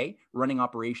this day, running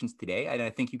operations today. And I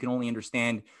think you can only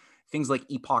understand things like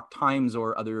Epoch Times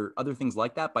or other things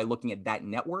like that by looking at that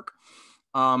network.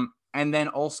 And then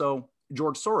also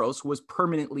George Soros was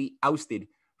permanently ousted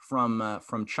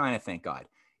from China, thank God.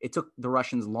 It took the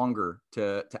Russians longer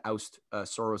to oust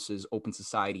Soros's Open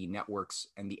Society networks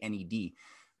and the NED.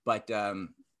 But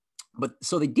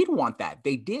so they did want that.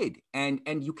 They did. And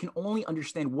you can only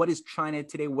understand what is China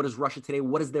today, what is Russia today,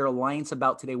 what is their alliance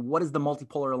about today, what is the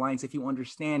multipolar alliance, if you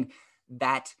understand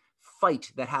that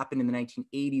fight that happened in the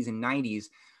 1980s and 90s,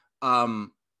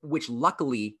 which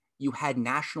luckily you had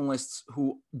nationalists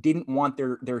who didn't want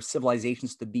their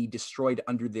civilizations to be destroyed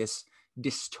under this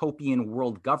dystopian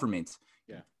world government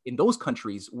in those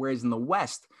countries. Whereas in the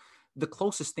West, the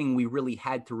closest thing we really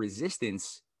had to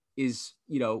resistance is,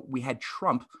 we had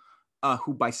Trump,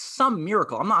 who by some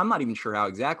miracle, I'm not even sure how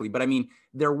exactly, but I mean,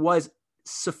 there was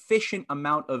sufficient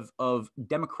amount of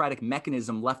democratic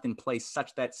mechanism left in place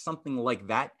such that something like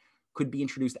that could be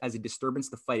introduced as a disturbance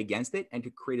to fight against it and to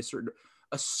create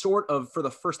a sort of, for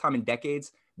the first time in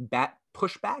decades,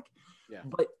 pushback. Yeah.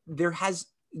 But there has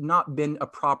not been a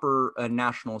proper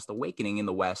nationalist awakening in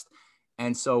the West.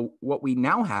 And so what we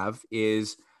now have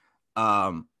is,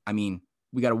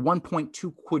 we got a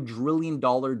 $1.2 quadrillion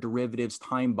derivatives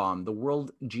time bomb. The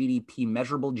world GDP,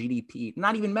 measurable GDP,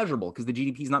 not even measurable because the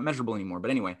GDP is not measurable anymore.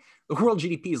 But anyway, the world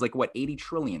GDP is like 80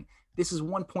 trillion. This is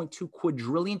 1.2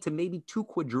 quadrillion to maybe $2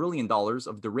 quadrillion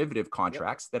of derivative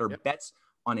contracts that are bets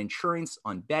on insurance,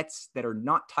 on bets that are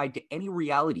not tied to any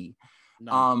reality,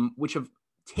 which have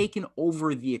taken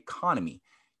over the economy.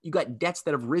 You got debts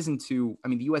that have risen to,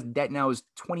 the US debt now is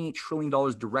 $28 trillion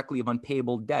directly of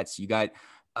unpayable debts. You got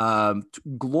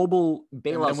global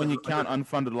bailouts. And when you count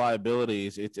unfunded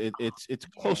liabilities, it's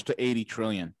close to 80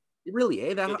 trillion. Really?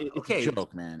 It's a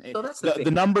joke, man. So that's the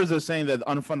numbers are saying that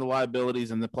unfunded liabilities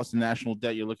and plus the national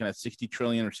debt, you're looking at 60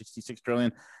 trillion or 66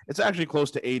 trillion. It's actually close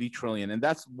to 80 trillion. And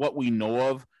that's what we know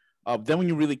of. Then when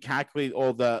you really calculate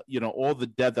all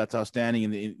the debt that's outstanding,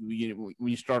 and when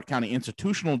you start counting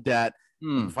institutional debt,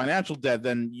 financial debt,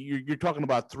 then you're talking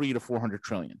about 300 to 400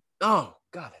 trillion. Oh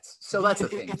God, that's a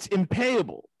thing. It's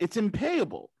impayable. It's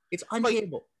unpayable.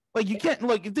 Like you can't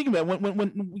think about it.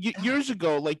 When years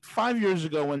ago, like 5 years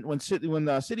ago, when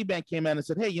Citibank came out and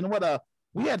said, hey, you know what?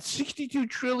 We had $62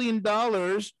 trillion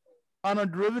on our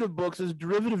derivative books as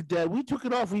derivative debt. We took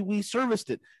it off. We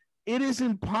serviced it. It is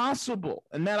impossible.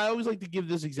 And Matt, I always like to give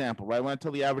this example, right? When I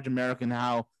tell the average American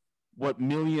what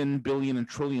million, billion, and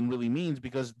trillion really means,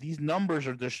 because these numbers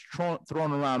are just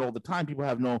thrown around all the time. People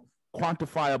have no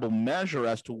quantifiable measure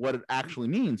as to what it actually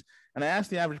means. And I asked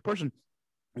the average person,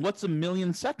 what's a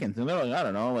million seconds? And they're like, I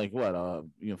don't know, like what,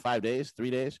 5 days,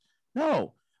 3 days?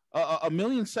 No, a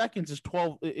million seconds is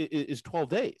 12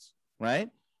 days, right?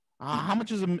 How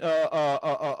much is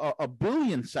a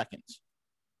billion seconds?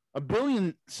 A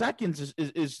billion seconds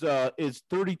is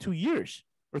 32 years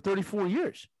or 34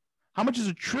 years. How much is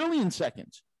a trillion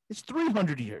seconds? It's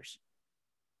 300 years.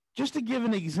 Just to give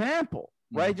an example,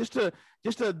 right? Just the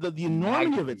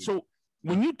enormity of it. So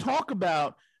when you talk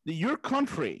about that, your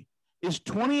country is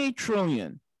 28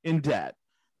 trillion in debt,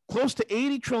 close to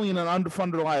 80 trillion in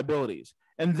underfunded liabilities,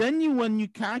 and then when you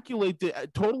calculate the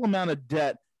total amount of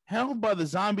debt held by the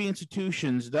zombie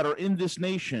institutions that are in this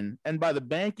nation and by the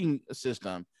banking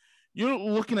system, you're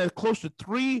looking at close to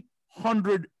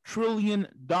 $300 trillion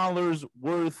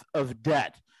worth of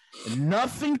debt, and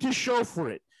nothing to show for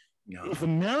it. No. If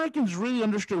Americans really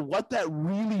understood what that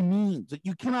really means, that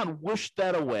you cannot wish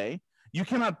that away, you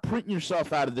cannot print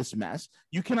yourself out of this mess,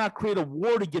 you cannot create a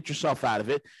war to get yourself out of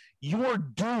it, you are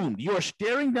doomed. You are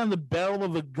staring down the barrel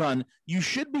of a gun. You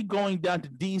should be going down to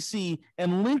D.C.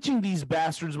 and lynching these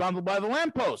bastards by the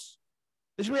lampposts.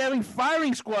 They should be having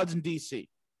firing squads in D.C.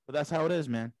 But that's how it is,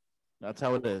 man. That's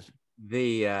how it is.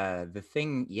 The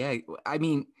thing,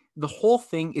 the whole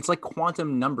thing, it's like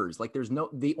quantum numbers. Like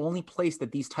the only place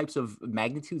that these types of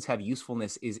magnitudes have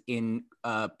usefulness is in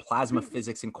plasma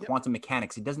physics and quantum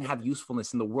mechanics. It doesn't have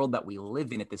usefulness in the world that we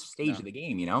live in at this stage of the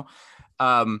game,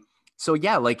 So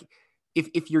yeah, like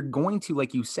if you're going to,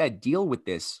 like you said, deal with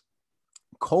this,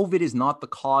 COVID is not the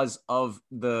cause of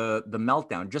the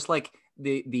meltdown. Just like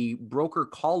the broker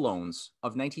call loans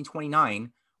of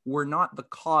 1929 were not the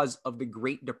cause of the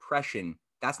Great Depression.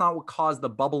 That's not what caused the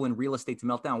bubble in real estate to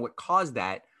melt down. What caused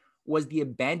that was the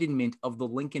abandonment of the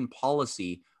Lincoln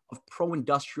policy of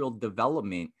pro-industrial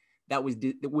development that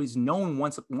was known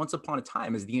once upon a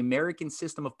time as the American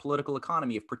system of political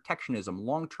economy, of protectionism,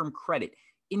 long-term credit,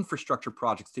 infrastructure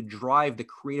projects to drive the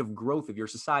creative growth of your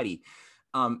society.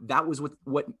 That was what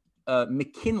William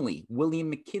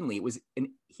McKinley,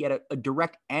 he had a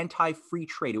direct anti-free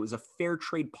trade. It was a fair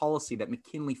trade policy that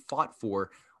McKinley fought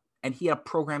for. And he had a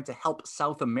program to help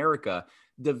South America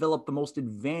develop the most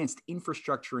advanced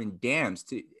infrastructure and dams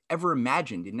to ever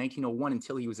imagined in 1901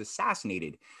 until he was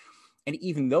assassinated. And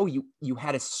even though you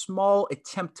had a small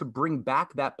attempt to bring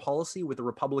back that policy with a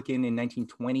Republican in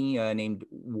 1920 named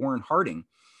Warren Harding,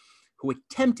 who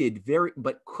attempted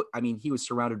he was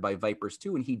surrounded by vipers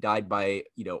too, and he died by,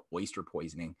 oyster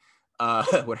poisoning,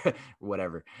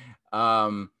 whatever.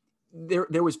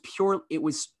 There was it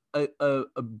was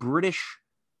a British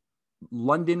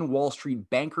London Wall Street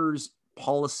bankers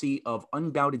policy of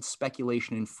unbounded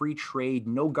speculation and free trade,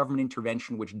 no government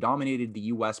intervention, which dominated the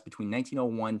US between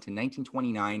 1901 to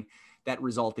 1929, that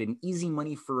resulted in easy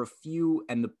money for a few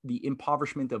and the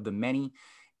impoverishment of the many,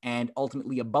 and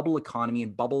ultimately a bubble economy,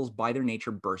 and bubbles by their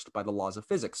nature burst by the laws of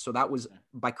physics. So that was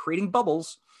by creating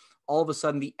bubbles, all of a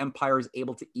sudden the empire is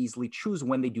able to easily choose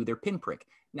when they do their pinprick.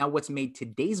 Now, what's made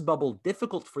today's bubble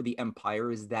difficult for the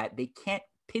empire is that they can't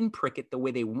pinprick it the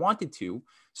way they wanted to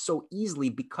so easily,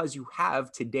 because you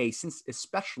have today, since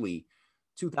especially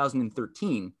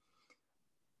 2013,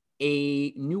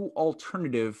 a new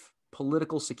alternative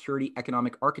political security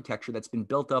economic architecture that's been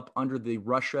built up under the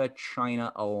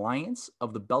Russia-China alliance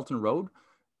of the Belt and Road.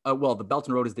 The Belt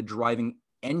and Road is the driving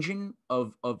engine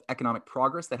of economic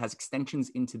progress that has extensions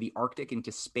into the Arctic,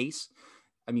 into space.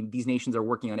 I mean, these nations are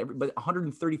working on it, but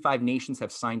 135 nations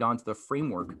have signed on to the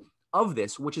framework of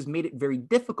this, which has made it very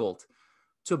difficult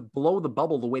to blow the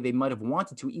bubble the way they might have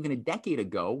wanted to even a decade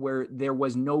ago, where there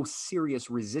was no serious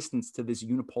resistance to this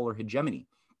unipolar hegemony.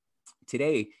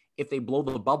 Today, if they blow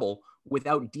the bubble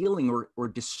without dealing or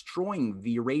destroying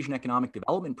the Eurasian economic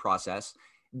development process,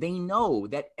 they know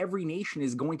that every nation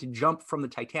is going to jump from the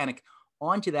Titanic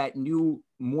onto that new,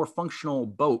 more functional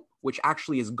boat, which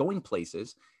actually is going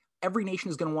places. Every nation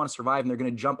is going to want to survive, and they're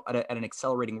going to jump at an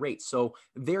accelerating rate. So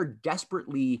they're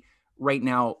desperately right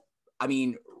now,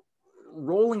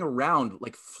 rolling around,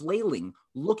 like flailing,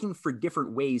 looking for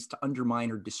different ways to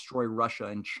undermine or destroy Russia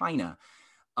and China.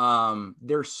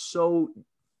 They're so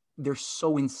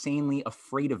insanely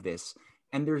afraid of this,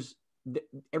 and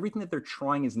everything that they're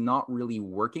trying is not really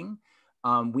working.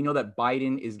 We know that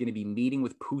Biden is going to be meeting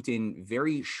with Putin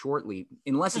very shortly,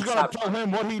 unless he's going to tell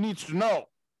him what he needs to know.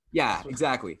 Yeah,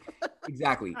 exactly.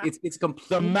 It's complete.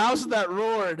 The mouse that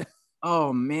roared.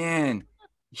 Oh man,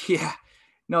 yeah.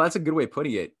 No, that's a good way of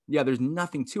putting it. Yeah, there's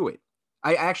nothing to it.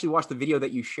 I actually watched the video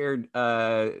that you shared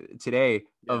today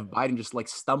of Biden just like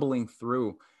stumbling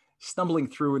through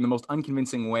in the most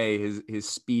unconvincing way his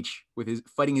speech, with his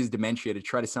fighting his dementia to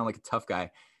try to sound like a tough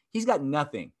guy. He's got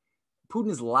nothing. Putin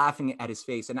is laughing at his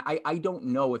face. And I don't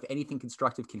know if anything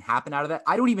constructive can happen out of that.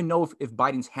 I don't even know if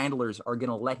Biden's handlers are going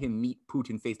to let him meet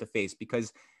Putin face to face,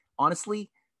 because honestly,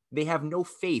 they have no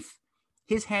faith.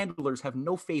 His handlers have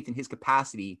no faith in his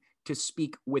capacity to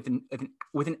speak with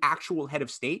an actual head of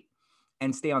state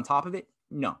and stay on top of it.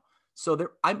 No. So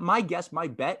my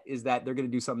bet is that they're going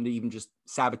to do something to even just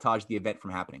sabotage the event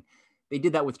from happening. They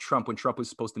did that with Trump when Trump was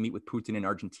supposed to meet with Putin in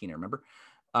Argentina, remember?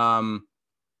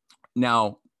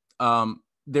 Now,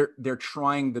 they're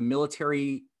trying the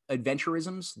military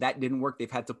adventurisms. That didn't work. They've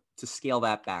had to scale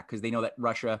that back, because they know that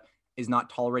Russia is not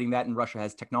tolerating that, and Russia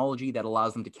has technology that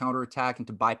allows them to counterattack and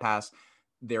to bypass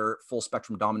their full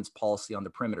spectrum dominance policy on the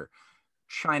perimeter.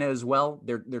 China as well.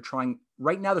 They're trying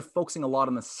right now. They're focusing a lot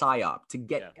on the PSYOP to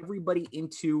get everybody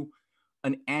into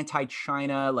an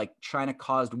anti-China, like China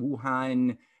caused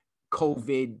Wuhan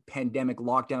COVID pandemic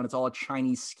lockdown. It's all a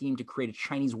Chinese scheme to create a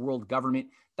Chinese world government.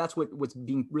 That's what's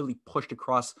being really pushed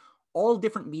across all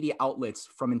different media outlets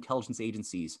from intelligence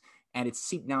agencies. And it's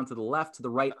seeped down to the left, to the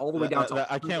right, all the way down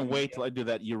to... I can't wait till I do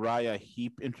that Uriah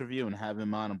Heep interview and have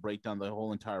him on and break down the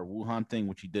whole entire Wuhan thing,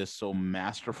 which he did so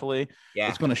masterfully. Yeah.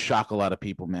 It's going to shock a lot of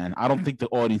people, man. I don't think the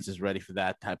audience is ready for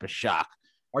that type of shock.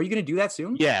 Are you going to do that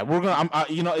soon? Yeah, we're going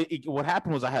to... what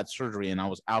happened was I had surgery and I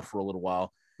was out for a little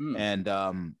while. And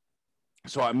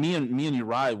so me and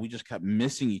Uriah, we just kept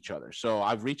missing each other. So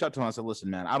I've reached out to him and I said, listen,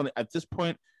 man, at this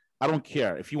point, I don't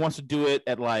care. If he wants to do it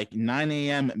at like 9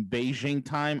 a.m. Beijing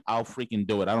time, I'll freaking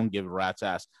do it. I don't give a rat's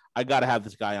ass. I got to have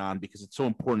this guy on because it's so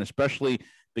important, especially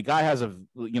the guy has a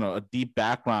deep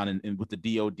background in with the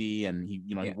DOD, and he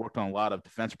worked on a lot of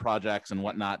defense projects and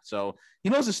whatnot. So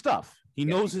he knows his stuff. He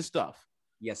knows his stuff.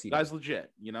 Yes, he guy's does. Legit,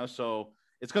 so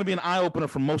it's going to be an eye opener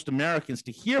for most Americans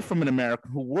to hear from an American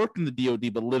who worked in the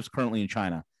DOD but lives currently in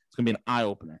China. It's going to be an eye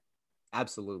opener.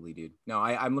 Absolutely, dude. No,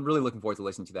 I'm really looking forward to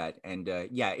listening to that. And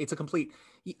it's a complete,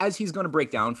 as he's going to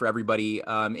break down for everybody,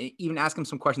 even ask him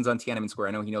some questions on Tiananmen Square.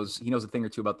 I know he knows a thing or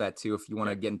two about that too, if you want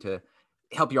to get into,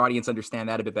 help your audience understand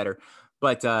that a bit better.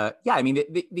 But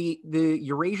the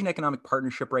Eurasian Economic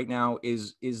Partnership right now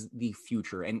is the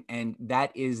future. And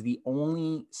that is the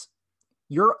only,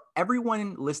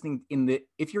 everyone listening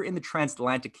if you're in the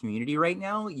transatlantic community right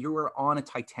now, you're on a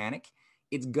Titanic,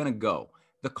 it's going to go.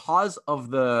 The cause of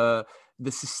the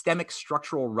systemic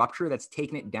structural rupture that's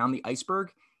taken it down the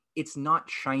iceberg, it's not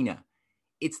China.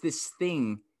 It's this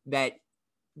thing that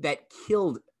that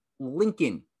killed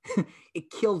Lincoln.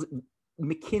 It killed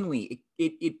McKinley.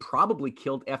 It probably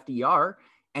killed FDR,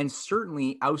 and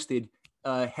certainly ousted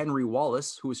Henry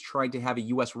Wallace, who was trying to have a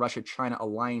U.S.-Russia-China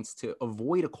alliance to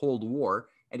avoid a Cold War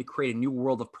and to create a new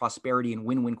world of prosperity and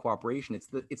win-win cooperation.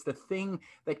 It's the thing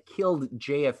that killed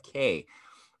JFK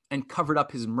and covered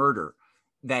up his murder.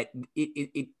 That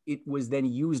it was then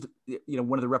used.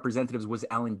 One of the representatives was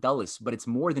Allen Dulles, but it's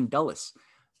more than Dulles.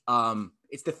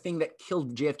 It's the thing that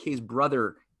killed JFK's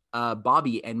brother,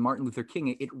 Bobby, and Martin Luther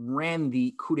King. It ran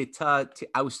the coup d'etat to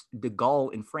oust de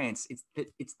Gaulle in France.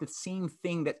 It's the same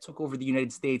thing that took over the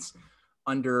United States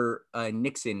under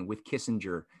Nixon with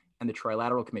Kissinger and the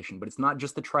Trilateral Commission. But it's not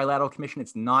just the Trilateral Commission.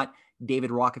 It's not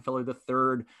David Rockefeller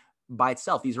III by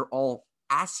itself. These are all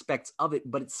aspects of it,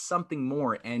 but it's something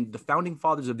more. And the founding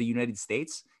fathers of the United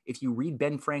States, if you read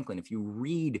Ben Franklin, if you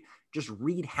read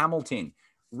Hamilton,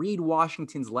 read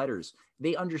Washington's letters,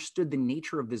 they understood the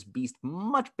nature of this beast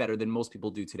much better than most people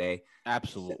do today.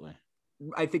 Absolutely.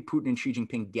 I think Putin and Xi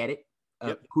Jinping get it.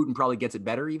 Yep. Putin probably gets it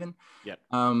better even. Yep.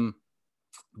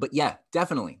 But yeah,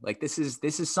 definitely. Like this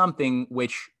is something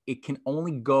which it can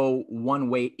only go one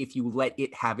way if you let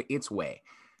it have its way.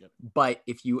 Yep. But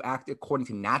if you act according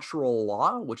to natural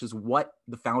law, which is what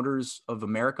the founders of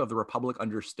America, of the Republic,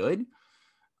 understood,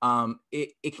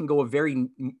 it can go a very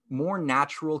more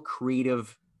natural,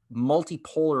 creative,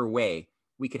 multipolar way.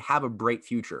 We could have a bright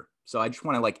future. So I just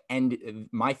want to end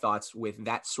my thoughts with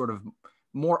that sort of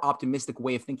more optimistic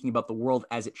way of thinking about the world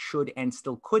as it should and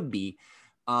still could be,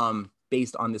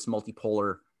 based on this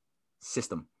multipolar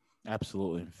system.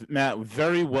 Absolutely. Matt,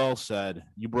 very well said.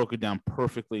 You broke it down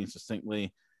perfectly and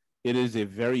succinctly. It is a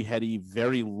very heady,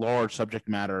 very large subject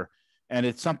matter, and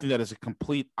it's something that is a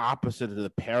complete opposite of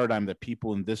the paradigm that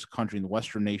people in this country and the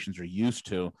Western nations are used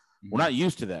to. Mm-hmm. We're not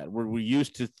used to that. We're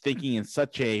used to thinking in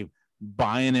such a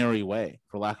binary way,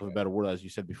 for lack of a better word, as you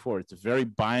said before. It's a very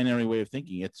binary way of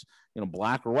thinking. It's,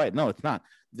 black or white. No, it's not.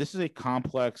 This is a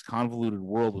complex, convoluted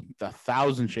world with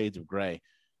 1,000 shades of gray.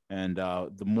 And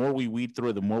the more we weed through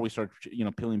it, the more we start,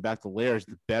 peeling back the layers,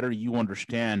 the better you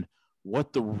understand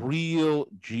what the real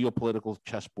geopolitical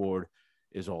chessboard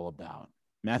is all about.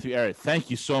 Matthew Ehret, thank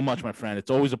you so much, my friend.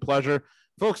 It's always a pleasure.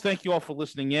 Folks, thank you all for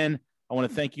listening in. I want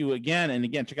to thank you again. And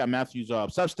again, check out Matthew's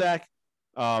Substack,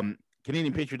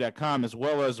 CanadianPatriot.com, as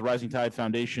well as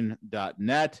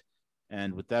RisingTideFoundation.net.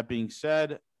 And with that being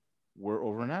said, we're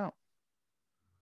over and out.